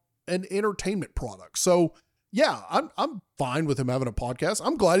about an entertainment product. So yeah, I'm fine with him having a podcast.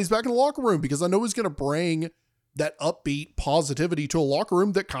 I'm glad he's back in the locker room because I know he's going to bring that upbeat positivity to a locker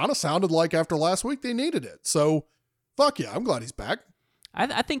room that kind of sounded like after last week they needed it. So fuck yeah, I'm glad he's back.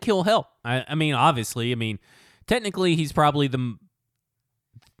 I think he'll help. I mean, obviously, technically he's probably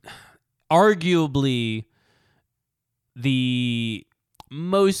arguably the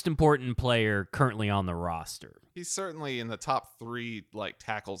most important player currently on the roster. He's certainly in the top 3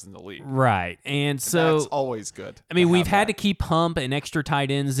 tackles in the league. Right. And so that's always good. We've had to keep Hump and extra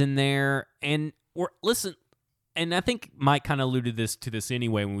tight ends in there. And listen, and I think Mike kind of alluded to this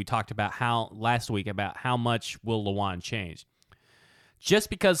anyway when we talked about last week about how much will Lawan change. Just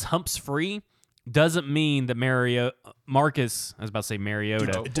because Hump's free doesn't mean that Marcus, I was about to say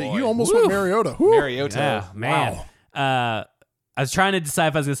Mariota. You almost went Mariota. Woo. Mariota. Yeah, man. Wow. I was trying to decide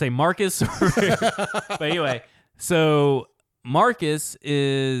if I was going to say Marcus. But anyway, so Marcus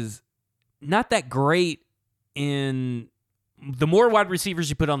is not that great in the more wide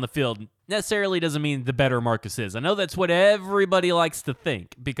receivers you put on the field necessarily doesn't mean the better Marcus is. I know that's what everybody likes to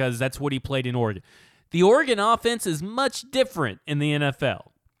think because that's what he played in Oregon. The Oregon offense is much different in the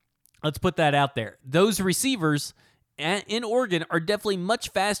NFL. Let's put that out there. Those receivers in Oregon are definitely much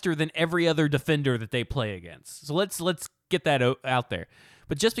faster than every other defender that they play against. So let's get that out there.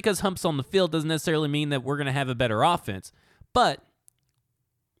 But just because Hump's on the field doesn't necessarily mean that we're going to have a better offense. But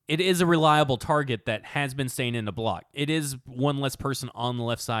it is a reliable target that has been staying in the block. It is one less person on the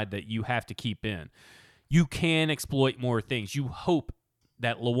left side that you have to keep in. You can exploit more things. You hope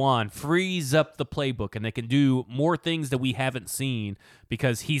that Lawan frees up the playbook and they can do more things that we haven't seen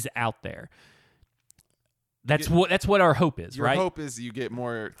because he's out there. That's what our hope is, your right? hope is you get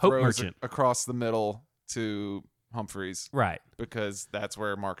more Hope throws merchant. across the middle to Humphreys, Right. because that's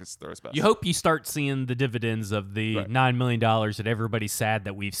where Marcus throws best. You hope you start seeing the dividends of the Right. $9 million that everybody's sad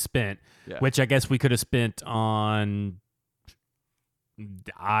that we've spent, Yeah. which I guess we could have spent on,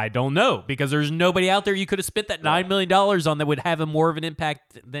 I don't know, because there's nobody out there you could have spent that $9 million on that would have more of an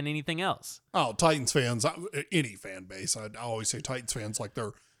impact than anything else. Oh, Titans fans, any fan base. I always say Titans fans like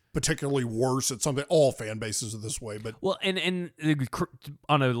they're particularly worse at something. All fan bases are this way, but Well, and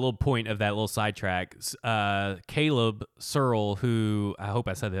on a little point of that little sidetrack, Caleb Searle, who I hope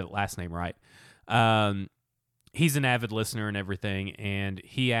I said that last name right, he's an avid listener and everything, and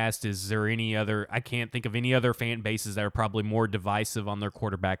he asked, is there any other, I can't think of any other fan bases that are probably more divisive on their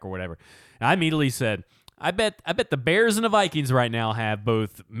quarterback or whatever. And I immediately said, I bet the Bears and the Vikings right now have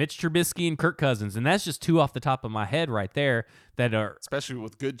both Mitch Trubisky and Kirk Cousins, and that's just two off the top of my head right there that are. Especially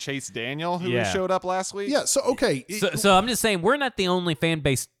with good Chase Daniel, who Yeah. showed up last week. yeah. So okay, So I'm just saying we're not the only fan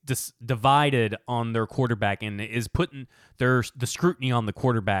base divided on their quarterback and is putting the scrutiny on the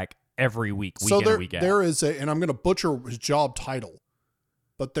quarterback every week, week in and week out. there is and I'm going to butcher his job title,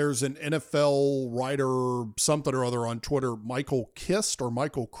 but there's an NFL writer, something or other on Twitter, Michael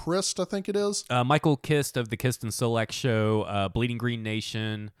Christ, I think it is. Michael Kist of the Kist and Solak Show, Bleeding Green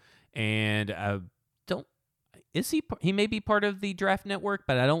Nation, and he may be part of the Draft Network,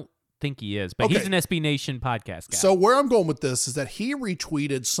 but I don't think he is. But he's Okay. an SB Nation podcast guy. So where I'm going with this is that he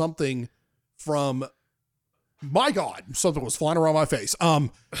retweeted something from, my God, something was flying around my face.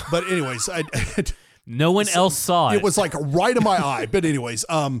 But anyways, no one else saw it. it was like right in my eye. But anyways,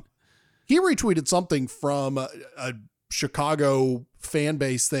 he retweeted something from a Chicago fan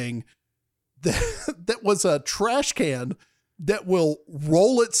base thing that was a trash can that will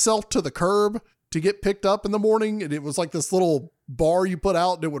roll itself to the curb to get picked up in the morning. And it was like this little bar you put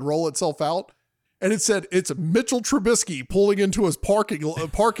out and it would roll itself out. And it said, it's Mitchell Trubisky pulling into his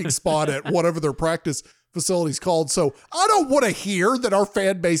parking spot at whatever their practice facility's called. So I don't want to hear that our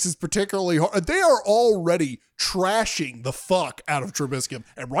fan base is particularly hard. They are already trashing the fuck out of Trubisky,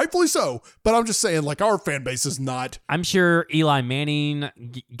 and rightfully so. But I'm just saying, like, our fan base is not. I'm sure Eli Manning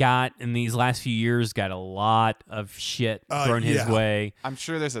got in these last few years got a lot of shit thrown his yeah. way. I'm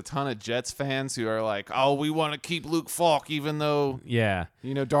sure there's a ton of Jets fans who are like, oh, we want to keep Luke Falk, even though, Yeah.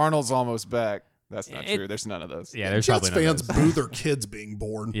 Darnold's almost back. That's not It- true. There's none of those. Yeah, there's Jets probably none of fans those. boo their kids being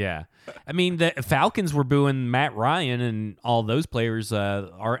born. Yeah. I mean, the Falcons were booing Matt Ryan and all those players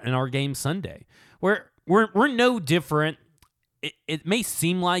are in our game Sunday. We're no different. It may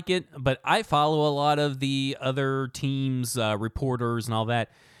seem like it, but I follow a lot of the other teams, reporters and all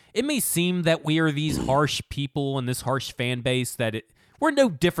that. It may seem that we are these harsh people and this harsh fan base we're no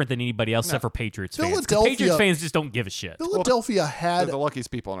different than anybody else except for Patriots fans. 'Cause Philadelphia- Patriots fans just don't give a shit. Philadelphia They're had the luckiest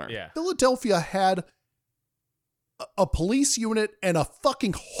people on earth. Yeah. Philadelphia had a police unit and a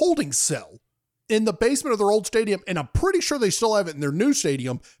fucking holding cell in the basement of their old stadium, and I'm pretty sure they still have it in their new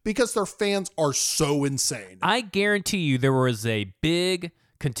stadium because their fans are so insane. I guarantee you there was a big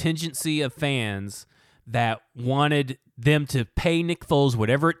contingency of fans that wanted them to pay Nick Foles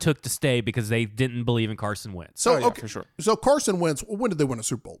whatever it took to stay because they didn't believe in Carson Wentz. So Oh, yeah, okay, for sure. so Carson Wentz, when did they win a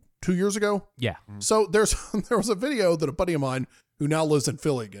Super Bowl? 2 years ago? Yeah. So there was a video that a buddy of mine who now lives in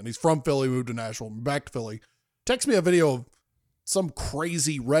Philly again. He's from Philly, moved to Nashville, back to Philly. Text me a video of some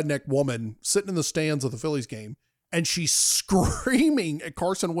crazy redneck woman sitting in the stands of the Phillies game, and she's screaming at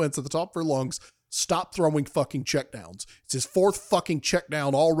Carson Wentz at the top of her lungs, stop throwing fucking checkdowns. It's his fourth fucking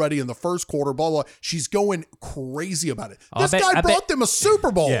checkdown already in the first quarter, blah, blah, blah. She's going crazy about it. Oh, This I guy bet- brought them a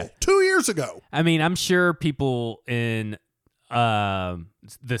Super Bowl Yeah. 2 years ago. I mean, I'm sure people in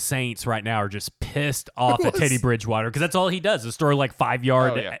the Saints right now are just pissed off at was- Teddy Bridgewater because that's all he does is throw like 5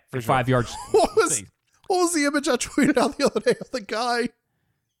 yard, Oh, yeah, for sure. 5 yards. What was things. the image I tweeted out the other day of the guy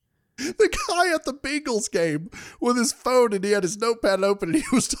at the Bengals game with his phone, and he had his notepad open and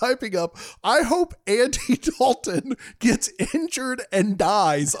he was typing up, I hope Andy Dalton gets injured and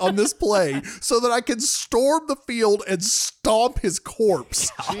dies on this play so that I can storm the field and stomp his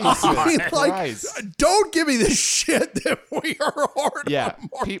corpse. Jesus I mean, like, Christ. don't give me this shit that we are hard Yeah. on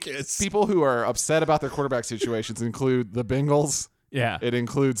Marcus. People who are upset about their quarterback situations include the Bengals. Yeah. It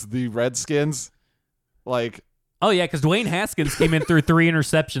includes the Redskins. Like, Oh yeah, because Dwayne Haskins came in through 3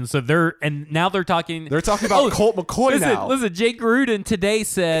 interceptions, so now they're talking. they're talking about Colt McCoy now. Listen, Jake Gruden today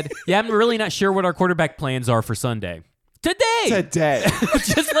said, "Yeah, I'm really not sure what our quarterback plans are for Sunday." Today,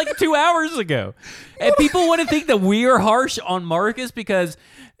 just like 2 hours ago, and people want to think that we are harsh on Marcus because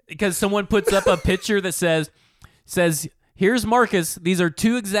someone puts up a picture that says Here's Marcus. These are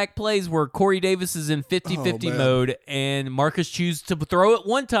two exact plays where Corey Davis is in 50-50 mode, and Marcus chooses to throw it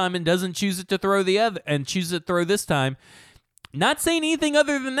one time and doesn't choose it to throw the other, and chooses to throw this time. Not saying anything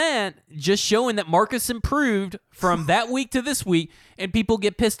other than that, just showing that Marcus improved from that week to this week, and people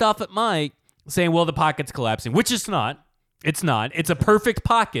get pissed off at Mike saying, well, the pocket's collapsing, which it's not. It's not. It's a perfect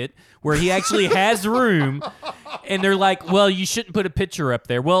pocket where he actually has room. And they're like, well, you shouldn't put a picture up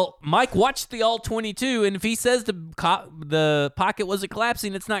there. Well, Mike watched the All-22, and if he says the pocket wasn't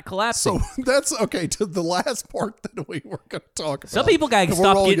collapsing, it's not collapsing. So that's okay. To the last part that we were going to talk about. Some people got to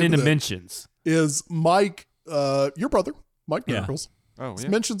stop getting into mentions. Is Mike, your brother, Mike Miracles. Oh, yeah. His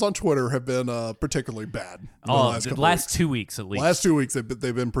mentions on Twitter have been particularly bad. The last 2 weeks at least. Last 2 weeks,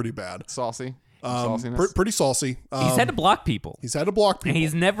 they've been pretty bad. Saucy. Pretty saucy. He's had to block people. He's had to block people. And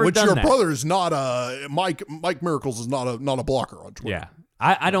he's never which done your that. brother is not a Mike Miracles is not a blocker on Twitter. Yeah.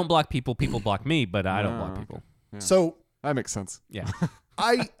 I don't block people. People block me, but I don't block people. Yeah. So that makes sense. Yeah.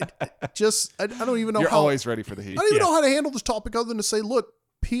 I don't even know You're how. always ready for the heat. I don't even know how to handle this topic other than to say, look,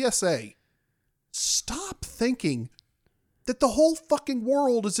 PSA, stop thinking that the whole fucking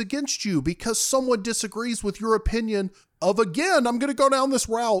world is against you because someone disagrees with your opinion of, again, I'm going to go down this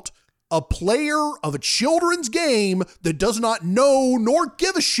route, a player of a children's game that does not know nor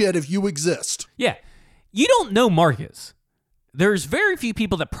give a shit if you exist. Yeah. You don't know Marcus. There's very few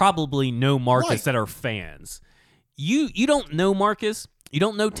people that probably know Marcus that are fans. You don't know Marcus. You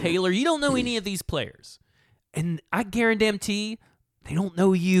don't know Taylor. You don't know any of these players. And I guarantee they don't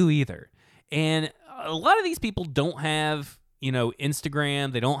know you either. And a lot of these people don't have,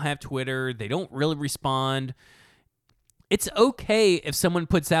 Instagram. They don't have Twitter. They don't really respond. It's okay if someone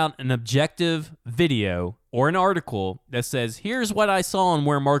puts out an objective video or an article that says, here's what I saw and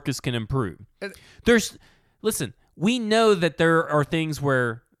where Marcus can improve. Listen, we know that there are things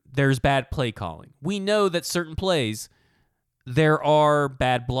where there's bad play calling. We know that certain plays, there are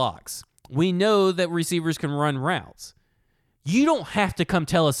bad blocks. We know that receivers can run routes. You don't have to come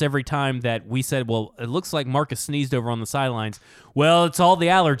tell us every time that we said, well, it looks like Marcus sneezed over on the sidelines. Well, it's all the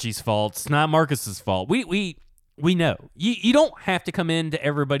allergies' fault. It's not Marcus's fault. We know. You don't have to come into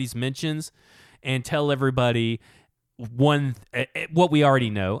everybody's mentions and tell everybody what we already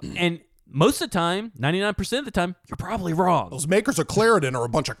know. And most of the time, 99% of the time, you're probably wrong. Those makers of Claritin are a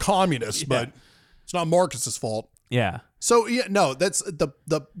bunch of communists, but it's not Marcus's fault. Yeah. So, that's the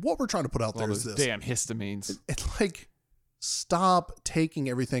what we're trying to put out there is this. Damn histamines. It's like, stop taking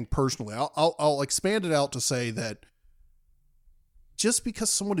everything personally. I'll expand it out to say that just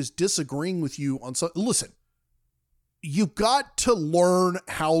because someone is disagreeing with you on something, listen, you got to learn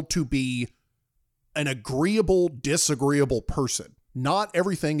how to be an agreeable, disagreeable person. Not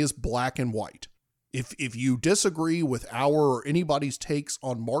everything is black and white. If you disagree with our or anybody's takes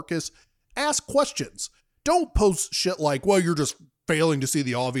on Marcus, ask questions. Don't post shit like, well, you're just failing to see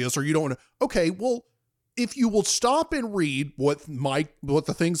the obvious or you don't want to. Okay, well, if you will stop and read what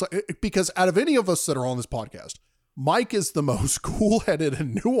the things, because out of any of us that are on this podcast, Mike is the most cool-headed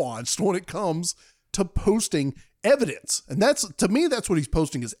and nuanced when it comes to posting evidence. And to me, that's what he's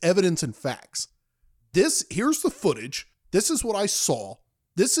posting is evidence and facts. Here's the footage. This is what I saw.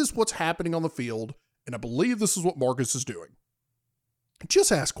 This is what's happening on the field. And I believe this is what Marcus is doing.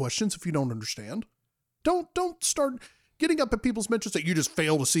 Just ask questions if you don't understand. Don't start getting up at people's mentions that you just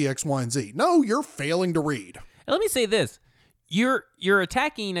fail to see X, Y, and Z. No, you're failing to read. And let me say this. You're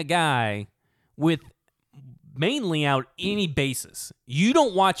attacking a guy with mainly out any basis. You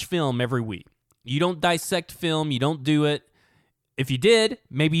don't watch film every week. You don't dissect film. You don't do it. If you did,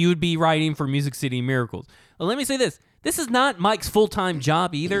 maybe you would be writing for Music City Miracles. Well, let me say this. This is not Mike's full-time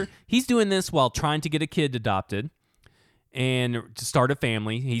job either. He's doing this while trying to get a kid adopted and to start a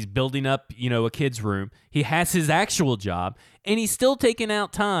family. He's building up, a kid's room. He has his actual job, and he's still taking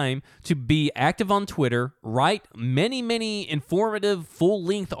out time to be active on Twitter, write many, many informative,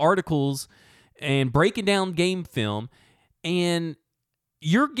 full-length articles, and breaking down game film. And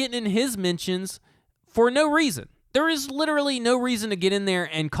you're getting in his mentions for no reason. There is literally no reason to get in there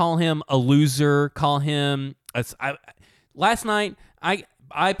and call him a loser, call him last night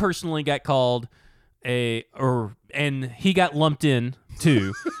I personally got called and he got lumped in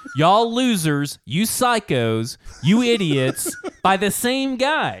too. Y'all losers, you psychos, you idiots, by the same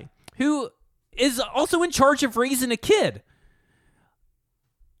guy who is also in charge of raising a kid.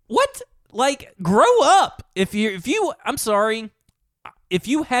 What? Like, grow up. I'm sorry. If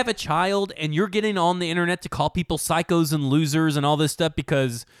you have a child and you're getting on the internet to call people psychos and losers and all this stuff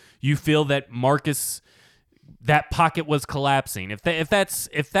because you feel that Marcus, that pocket was collapsing. If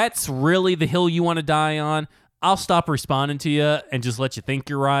that's really the hill you want to die on, I'll stop responding to you and just let you think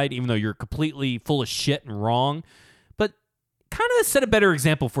you're right, even though you're completely full of shit and wrong. But kind of set a better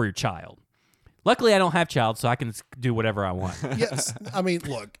example for your child. Luckily, I don't have child, so I can do whatever I want. Yes. I mean,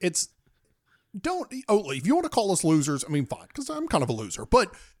 look, if you want to call us losers, I mean, fine, because I'm kind of a loser.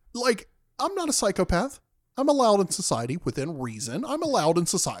 But, like, I'm not a psychopath. I'm allowed in society within reason. I'm allowed in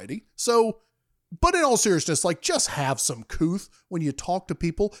society. So, but in all seriousness, like, just have some couth when you talk to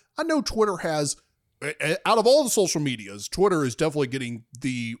people. I know Twitter has, out of all the social medias, Twitter is definitely getting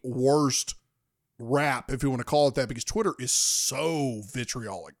the worst rap, if you want to call it that, because Twitter is so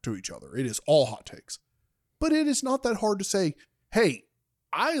vitriolic to each other. It is all hot takes. But it is not that hard to say, hey,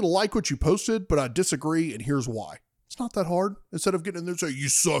 I like what you posted, but I disagree, and here's why. It's not that hard. Instead of getting in there and saying, you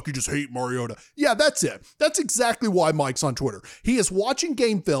suck, you just hate Mariota. Yeah, that's it. That's exactly why Mike's on Twitter. He is watching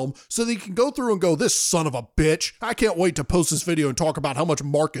game film so that he can go through and go, this son of a bitch, I can't wait to post this video and talk about how much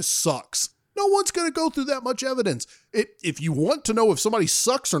Marcus sucks. No one's going to go through that much evidence. If you want to know if somebody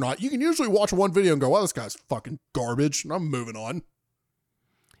sucks or not, you can usually watch one video and go, well, this guy's fucking garbage, and I'm moving on.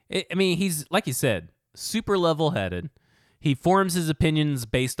 I mean, he's, like you said, super level-headed. He forms his opinions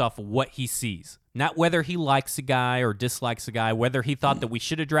based off of what he sees, not whether he likes a guy or dislikes a guy, whether he thought that we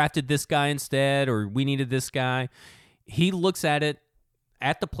should have drafted this guy instead or we needed this guy. He looks at it,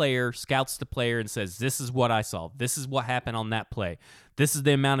 at the player, scouts the player, and says, this is what I saw. This is what happened on that play. This is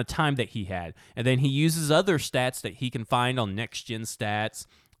the amount of time that he had. And then he uses other stats that he can find on next-gen stats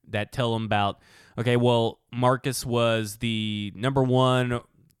that tell him about, okay, well, Marcus was the number one.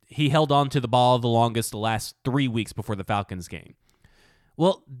 He held on to the ball the longest the last 3 weeks before the Falcons game.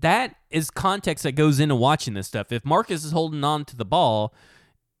 Well, that is context that goes into watching this stuff. If Marcus is holding on to the ball,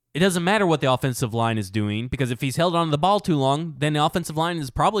 it doesn't matter what the offensive line is doing, because if he's held on to the ball too long, then the offensive line is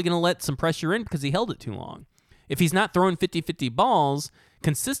probably going to let some pressure in because he held it too long. If he's not throwing 50-50 balls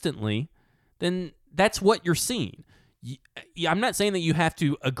consistently, then that's what you're seeing. I'm not saying that you have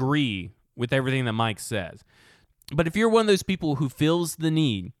to agree with everything that Mike says, but if you're one of those people who feels the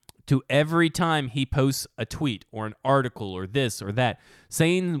need to every time he posts a tweet or an article or this or that,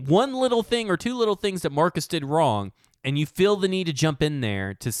 saying one little thing or two little things that Marcus did wrong, and you feel the need to jump in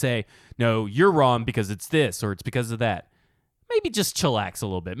there to say, no, you're wrong because it's this or it's because of that, maybe just chillax a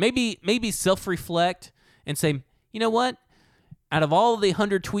little bit. Maybe self-reflect and say, you know what? Out of all the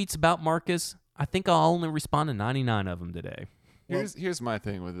 100 tweets about Marcus, I think I'll only respond to 99 of them today. Here's my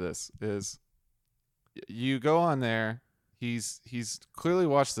thing with this is you go on there. He's clearly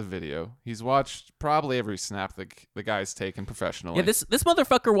watched the video. He's watched probably every snap the guy's taken professionally. Yeah, this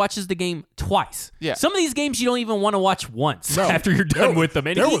motherfucker watches the game twice. Yeah. Some of these games you don't even want to watch once after you're done with them.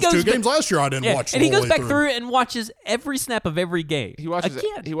 And there was two games last year I didn't watch. And he goes back through and watches every snap of every game. He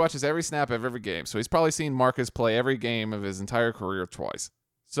watches every snap of every game. So he's probably seen Marcus play every game of his entire career twice.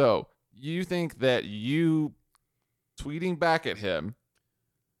 So you think that you tweeting back at him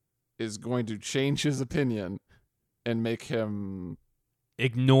is going to change his opinion and make him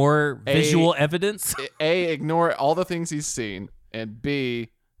ignore visual evidence? Ignore all the things he's seen, and B,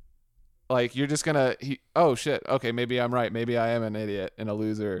 like, you're just gonna oh shit, okay, maybe I'm right, maybe I am an idiot and a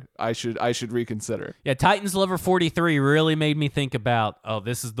loser, I should reconsider. Yeah, Titans Lover 43 really made me think about, oh,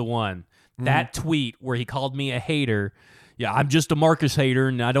 this is the one. That tweet where he called me a hater. Yeah, I'm just a Marcus hater,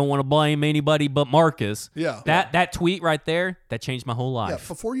 and I don't want to blame anybody but Marcus. Yeah. That tweet right there, that changed my whole life. Yeah,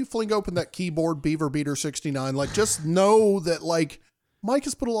 before you fling open that keyboard, Beaver Beater 69, like, just know that, like, Mike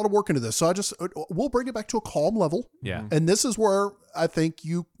has put a lot of work into this. So we'll bring it back to a calm level. Yeah. And this is where I think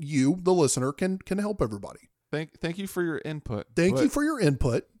you, the listener, can help everybody. Thank you for your input. Thank you for your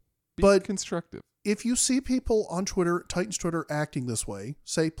input. Be constructive. If you see people on Twitter, Titans Twitter, acting this way,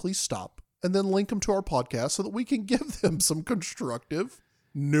 say, please stop. And then link them to our podcast so that we can give them some constructive,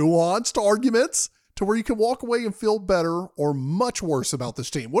 nuanced arguments to where you can walk away and feel better or much worse about this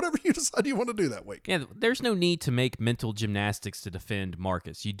team. Whatever you decide you want to do that week. Yeah, there's no need to make mental gymnastics to defend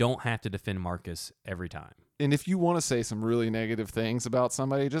Marcus. You don't have to defend Marcus every time. And if you want to say some really negative things about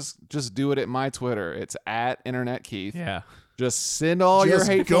somebody, just do it at my Twitter. It's @InternetKeith. Yeah. Just send all your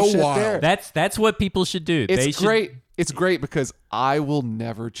hateful shit there. That's what people should do. It's great. It's great because I will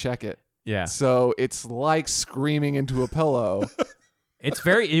never check it. Yeah. So it's like screaming into a pillow.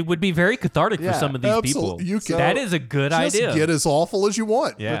 It would be very cathartic for some of these people. That is a good idea. Just get as awful as you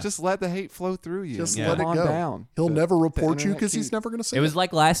want. Yeah. But just let the hate flow through you. Just let it go. Down. He'll never report you because he's never going to see it. It was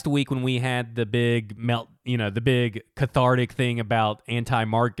like last week when we had the big the big cathartic thing about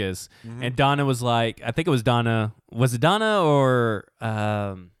anti-Marcus. Mm-hmm. And Donna was like, I think it was Donna. Was it Donna or,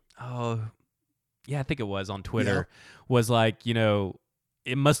 I think it was on Twitter, was like,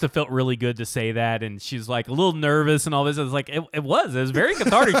 it must have felt really good to say that, and she's like a little nervous and all this. I was like, it was very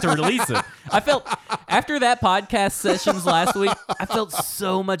cathartic to release it. I felt after that podcast sessions last week, I felt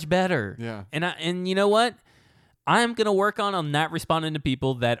so much better. Yeah. And you know what? I'm going to work on not responding to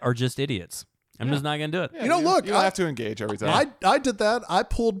people that are just idiots. I'm just not going to do it. Yeah, look, you have to engage every time. I did that. I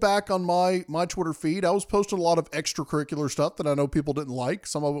pulled back on my Twitter feed. I was posting a lot of extracurricular stuff that I know people didn't like.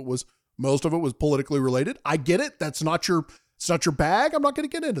 Most of it was politically related. I get it. It's not your bag. I'm not going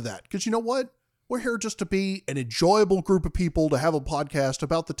to get into that because you know what? We're here just to be an enjoyable group of people to have a podcast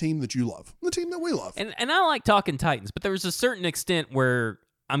about the team that you love, the team that we love. And I like talking Titans, but there was a certain extent where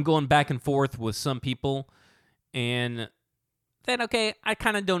I'm going back and forth with some people, and then, okay, I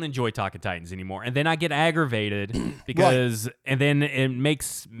kind of don't enjoy talking Titans anymore. And then I get aggravated because, right. And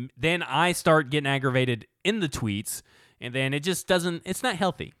then I start getting aggravated in the tweets, and then it just it's not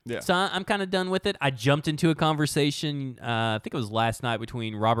healthy. Yeah. So I'm kind of done with it. I jumped into a conversation, I think it was last night,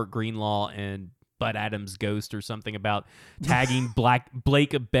 between Robert Greenlaw and Bud Adams' Ghost or something about tagging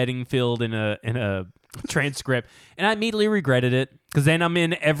Blake Bedingfield in a transcript, and I immediately regretted it because then I'm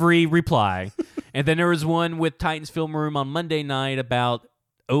in every reply. And then there was one with Titans Film Room on Monday night about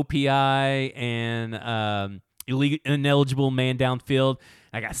OPI and ineligible man downfield.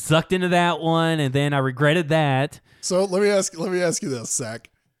 I got sucked into that one, and then I regretted that. So let me ask you this, Zach.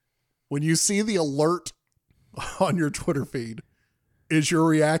 When you see the alert on your Twitter feed, is your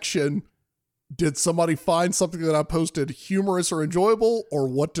reaction, did somebody find something that I posted humorous or enjoyable, or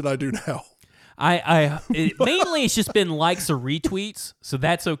what did I do now? Mainly it's just been likes or retweets, so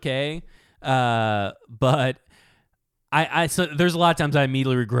that's okay. But so there's a lot of times I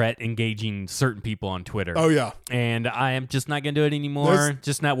immediately regret engaging certain people on Twitter. Oh yeah. And I am just not going to do it anymore.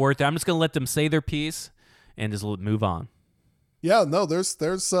 Just not worth it. I'm just going to let them say their piece and just move on. Yeah, no, there's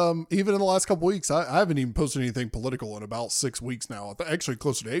even in the last couple weeks, I haven't even posted anything political in about 6 weeks now. Actually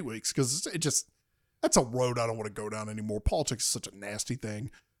closer to 8 weeks, because that's a road I don't want to go down anymore. Politics is such a nasty thing.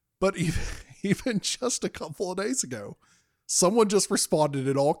 But even just a couple of days ago, someone just responded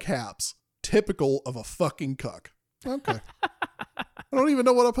in all caps, typical of a fucking cuck. Okay. I don't even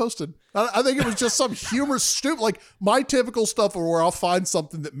know what I posted. I think it was just some humorous, stupid, like my typical stuff where I'll find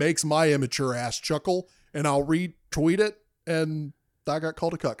something that makes my immature ass chuckle and I'll retweet it and I got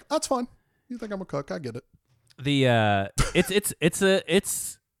called a cuck. That's fine. You think I'm a cuck? I get it.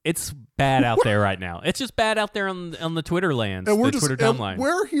 It's bad out there right now. It's just bad out there on the Twitter lands, and the Twitter timeline.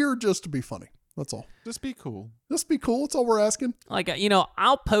 We're here just to be funny. That's all. Just be cool. That's all we're asking. Like,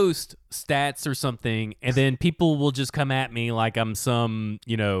 I'll post stats or something, and then people will just come at me like I'm some,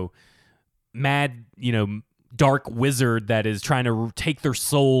 mad, dark wizard that is trying to take their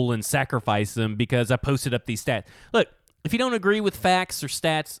soul and sacrifice them because I posted up these stats. Look, if you don't agree with facts or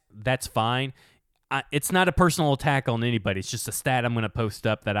stats, that's fine. It's not a personal attack on anybody. It's just a stat I'm going to post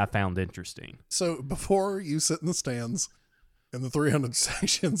up that I found interesting. So before you sit in the stands in the 300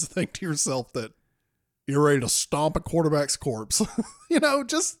 sections, think to yourself that you're ready to stomp a quarterback's corpse.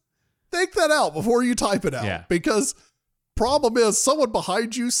 Just think that out before you type it out. Yeah. Because problem is someone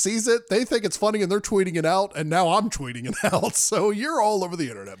behind you sees it, they think it's funny and they're tweeting it out, and now I'm tweeting it out. So you're all over the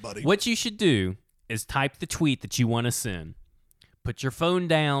internet, buddy. What you should do is type the tweet that you want to send. Put your phone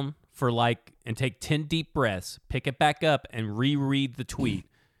down and take 10 deep breaths, pick it back up and reread the tweet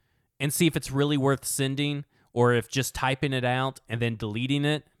and see if it's really worth sending or if just typing it out and then deleting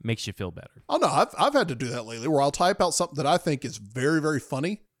it makes you feel better. Oh no, I've had to do that lately where I'll type out something that I think is very, very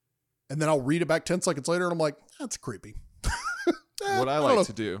funny and then I'll read it back 10 seconds later and I'm like, that's creepy. What I like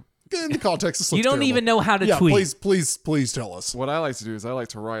to do. In the context, this looks you don't terrible. even know how to tweet. Please tell us. What I like to do is I like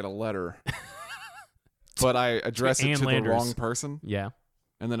to write a letter, but I address it to the wrong person. Yeah.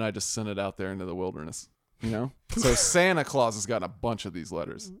 And then I just send it out there into the wilderness, So Santa Claus has gotten a bunch of these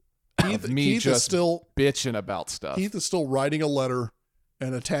letters. Keith just still bitching about stuff. Keith is still writing a letter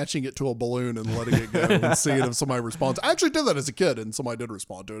and attaching it to a balloon and letting it go and seeing if somebody responds. I actually did that as a kid, and somebody did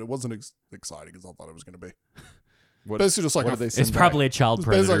respond to it. It wasn't exciting as I thought it was going to be. Basically, just like it's probably a child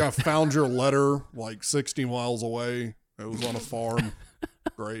predator. Basically, like I found your letter like 60 miles away. It was on a farm.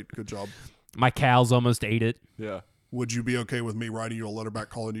 Great, good job. My cows almost ate it. Yeah. Would you be okay with me writing you a letter back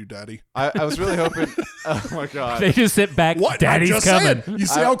calling you daddy? I was really hoping. Oh my God. They just sit back. What? Daddy's coming. You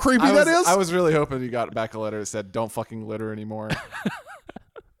see how creepy that is? I was really hoping you got back a letter that said, don't fucking litter anymore.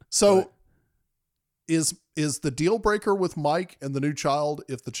 So is the deal breaker with Mike and the new child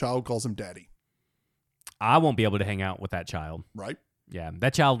if the child calls him daddy? I won't be able to hang out with that child. Right. Yeah,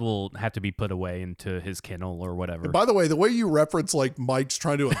 that child will have to be put away into his kennel or whatever. And by the way, the way you reference like Mike's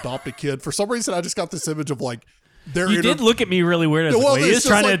trying to adopt a kid, for some reason I just got this image of like you did look at me really weird. Well, he is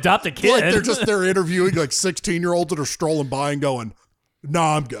trying to adopt a kid. Like they're interviewing like 16-year-olds that are strolling by and going,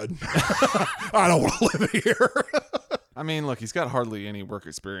 "Nah, I'm good. I don't want to live here." I mean, look, he's got hardly any work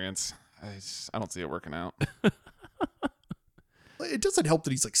experience. I don't see it working out. It doesn't help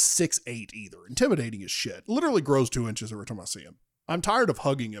that he's like 6'8" either. Intimidating as shit. Literally grows 2 inches every time I see him. I'm tired of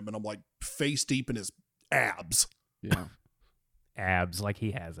hugging him and I'm like face deep in his abs. Yeah. Abs, like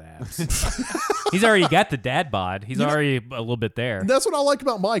he has abs. He's already got the dad bod. He's already a little bit there. And that's what I like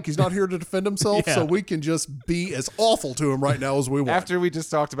about Mike. He's not here to defend himself, so we can just be as awful to him right now as we want. After we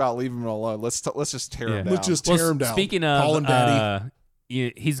just talked about leaving him alone, let's just tear him down. Let's just tear him down. Speaking Call him of, daddy.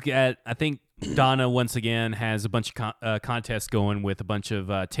 he's got, I think Donna once again has a bunch of contests going with a bunch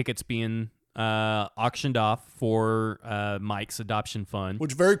of tickets being auctioned off for Mike's adoption fund.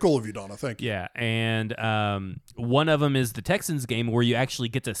 Which is very cool of you, Donna. Thank you. Yeah, and one of them is the Texans game where you actually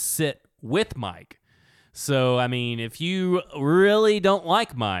get to sit with Mike. So, I mean, if you really don't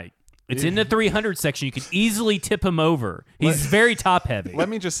like Mike, it's in the 300 section. You can easily tip him over. He's very top heavy. Let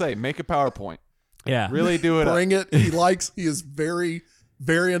me just say, make a PowerPoint. Yeah. Really do it. Bring it. He is very,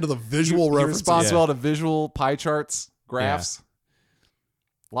 very into the visual references. Responsible to visual pie charts, graphs.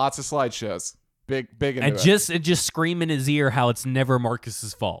 Lots of slideshows. Big into and it. just scream in his ear how it's never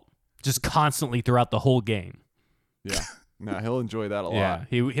Marcus's fault. Just constantly throughout the whole game. Yeah. No, he'll enjoy that a lot. Yeah,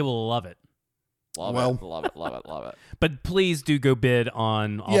 he will love it. Love it. But please do go bid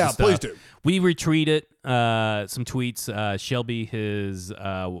on all the stuff. Please do. We retweeted some tweets. Shelby, his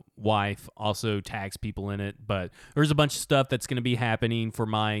wife, also tags people in it. But there's a bunch of stuff that's going to be happening for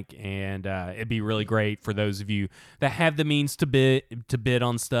Mike, and it'd be really great for those of you that have the means to bid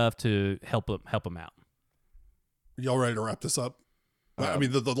on stuff to help him out. Y'all ready to wrap this up? I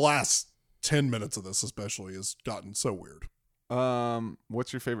mean, the last 10 minutes of this especially has gotten so weird.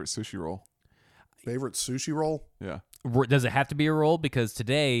 What's your favorite sushi roll? Favorite sushi roll? Yeah. Does it have to be a roll? Because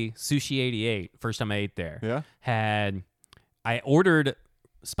today, Sushi 88, first time I ate there, I ordered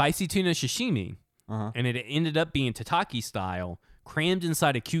spicy tuna sashimi, and it ended up being tataki style, crammed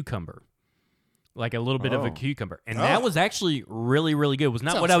inside a cucumber. Like a little bit of a cucumber. And that was actually really, really good. It was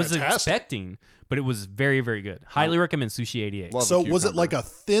not what I was expecting, but it was very, very good. Highly recommend Sushi 88. So was it like a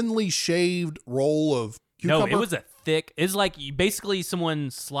thinly shaved roll of cucumber? No, it was a thick. It's like basically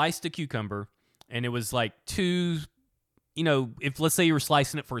someone sliced a cucumber, and it was like two, if let's say you were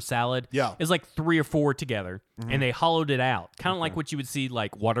slicing it for a salad, it's like 3 or 4 together, and they hollowed it out. Kind of like what you would see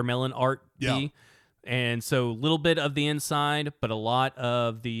like watermelon art be. And so a little bit of the inside, but a lot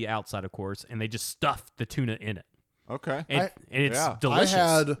of the outside, of course, and they just stuffed the tuna in it. Okay. And it's delicious.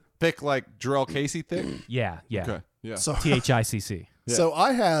 I had thick like Jarrell Casey thick? Yeah. Okay. Yeah. So, THICC. So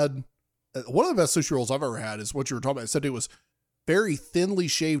I had one of the best sushi rolls I've ever had is what you were talking about. I said it was very thinly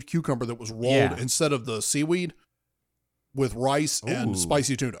shaved cucumber that was rolled instead of the seaweed with rice and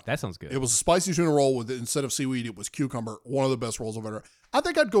spicy tuna. That sounds good. It was a spicy tuna roll with instead of seaweed, it was cucumber. One of the best rolls I've ever had. I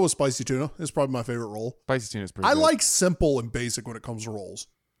think I'd go with spicy tuna. It's probably my favorite roll. Spicy tuna is pretty good. I good. like simple and basic when it comes to rolls.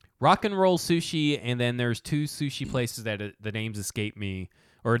 Rock and Roll Sushi, and then there's 2 sushi places that the names escape me.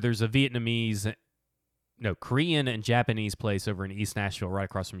 Or there's a Korean and Japanese place over in East Nashville right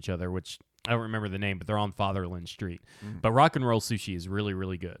across from each other, which I don't remember the name, but they're on Fatherland Street. But Rock and Roll Sushi is really,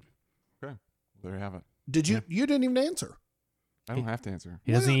 really good. Okay. There you have it. Did you? You didn't even answer. I don't have to answer.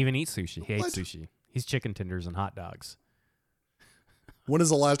 He doesn't even eat sushi. He hates sushi. He's chicken tenders and hot dogs. When is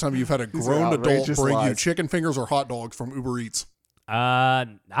the last time you've had a grown adult bring you chicken fingers or hot dogs from Uber Eats?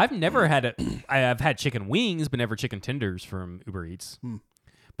 I've never had I've had chicken wings, but never chicken tenders from Uber Eats.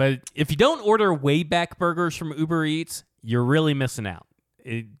 But if you don't order Wayback Burgers from Uber Eats, you're really missing out.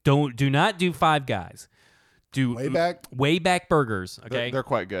 Do not do Five Guys. Do Wayback Burgers. Okay, they're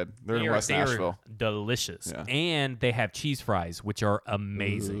quite good. They're in West Nashville. Delicious, and they have cheese fries, which are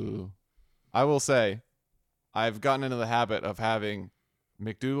amazing. Ooh. I will say, I've gotten into the habit of having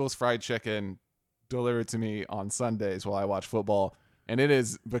McDougal's fried chicken delivered to me on Sundays while I watch football, and it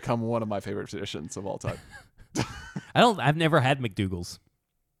has become one of my favorite traditions of all time. I've never had McDougal's.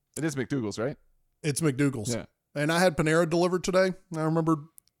 It is McDougal's, right? It's McDougal's. Yeah. And I had Panera delivered today. I remembered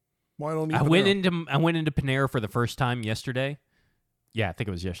why I don't eat Panera. I went into Panera for the first time yesterday. Yeah, I think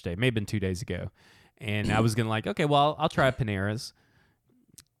it was yesterday. It may have been 2 days ago. And I was going to okay, well, I'll try Panera's.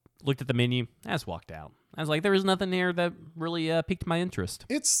 Looked at the menu. I just walked out. I was like, there was nothing there that really piqued my interest.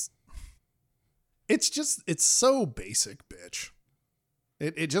 It's so basic, bitch.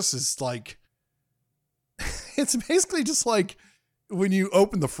 It just is like, it's basically just like when you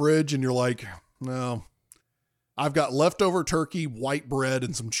open the fridge and you're like, no, I've got leftover turkey, white bread,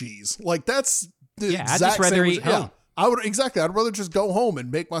 and some cheese. Like that's the exact I'd just rather sandwich. eat home. I'd rather just go home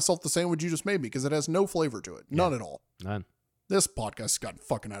and make myself the sandwich you just made me because it has no flavor to it. None at all. None. This podcast has gotten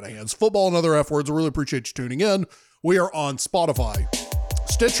fucking out of hands. Football and other F words. I really appreciate you tuning in. We are on Spotify,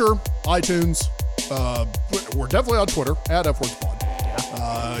 Stitcher, iTunes. We're definitely on Twitter at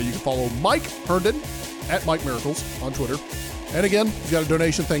FWordsPod. You can follow Mike Herndon at Mike Miracles on Twitter. And again, you got a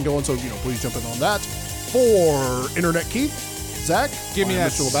donation thing going, so please jump in on that. For Internet Keith, Zach, give me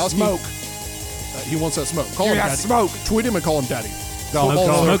that Mr. Lebowski. smoke. He wants that smoke. Call give him me daddy. that smoke. Tweet him and call him daddy.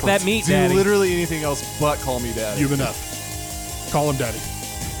 Smoke that meat, Do daddy. literally anything else but call me daddy. You've enough. Call him daddy.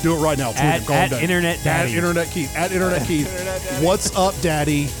 Do it right now. Tweet him. Call him daddy. Internet daddy. At Internet Keith. At Internet Keith. Internet daddy. What's up,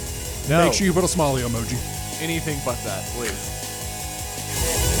 daddy? No. Make sure you put a smiley emoji. Anything but that, please.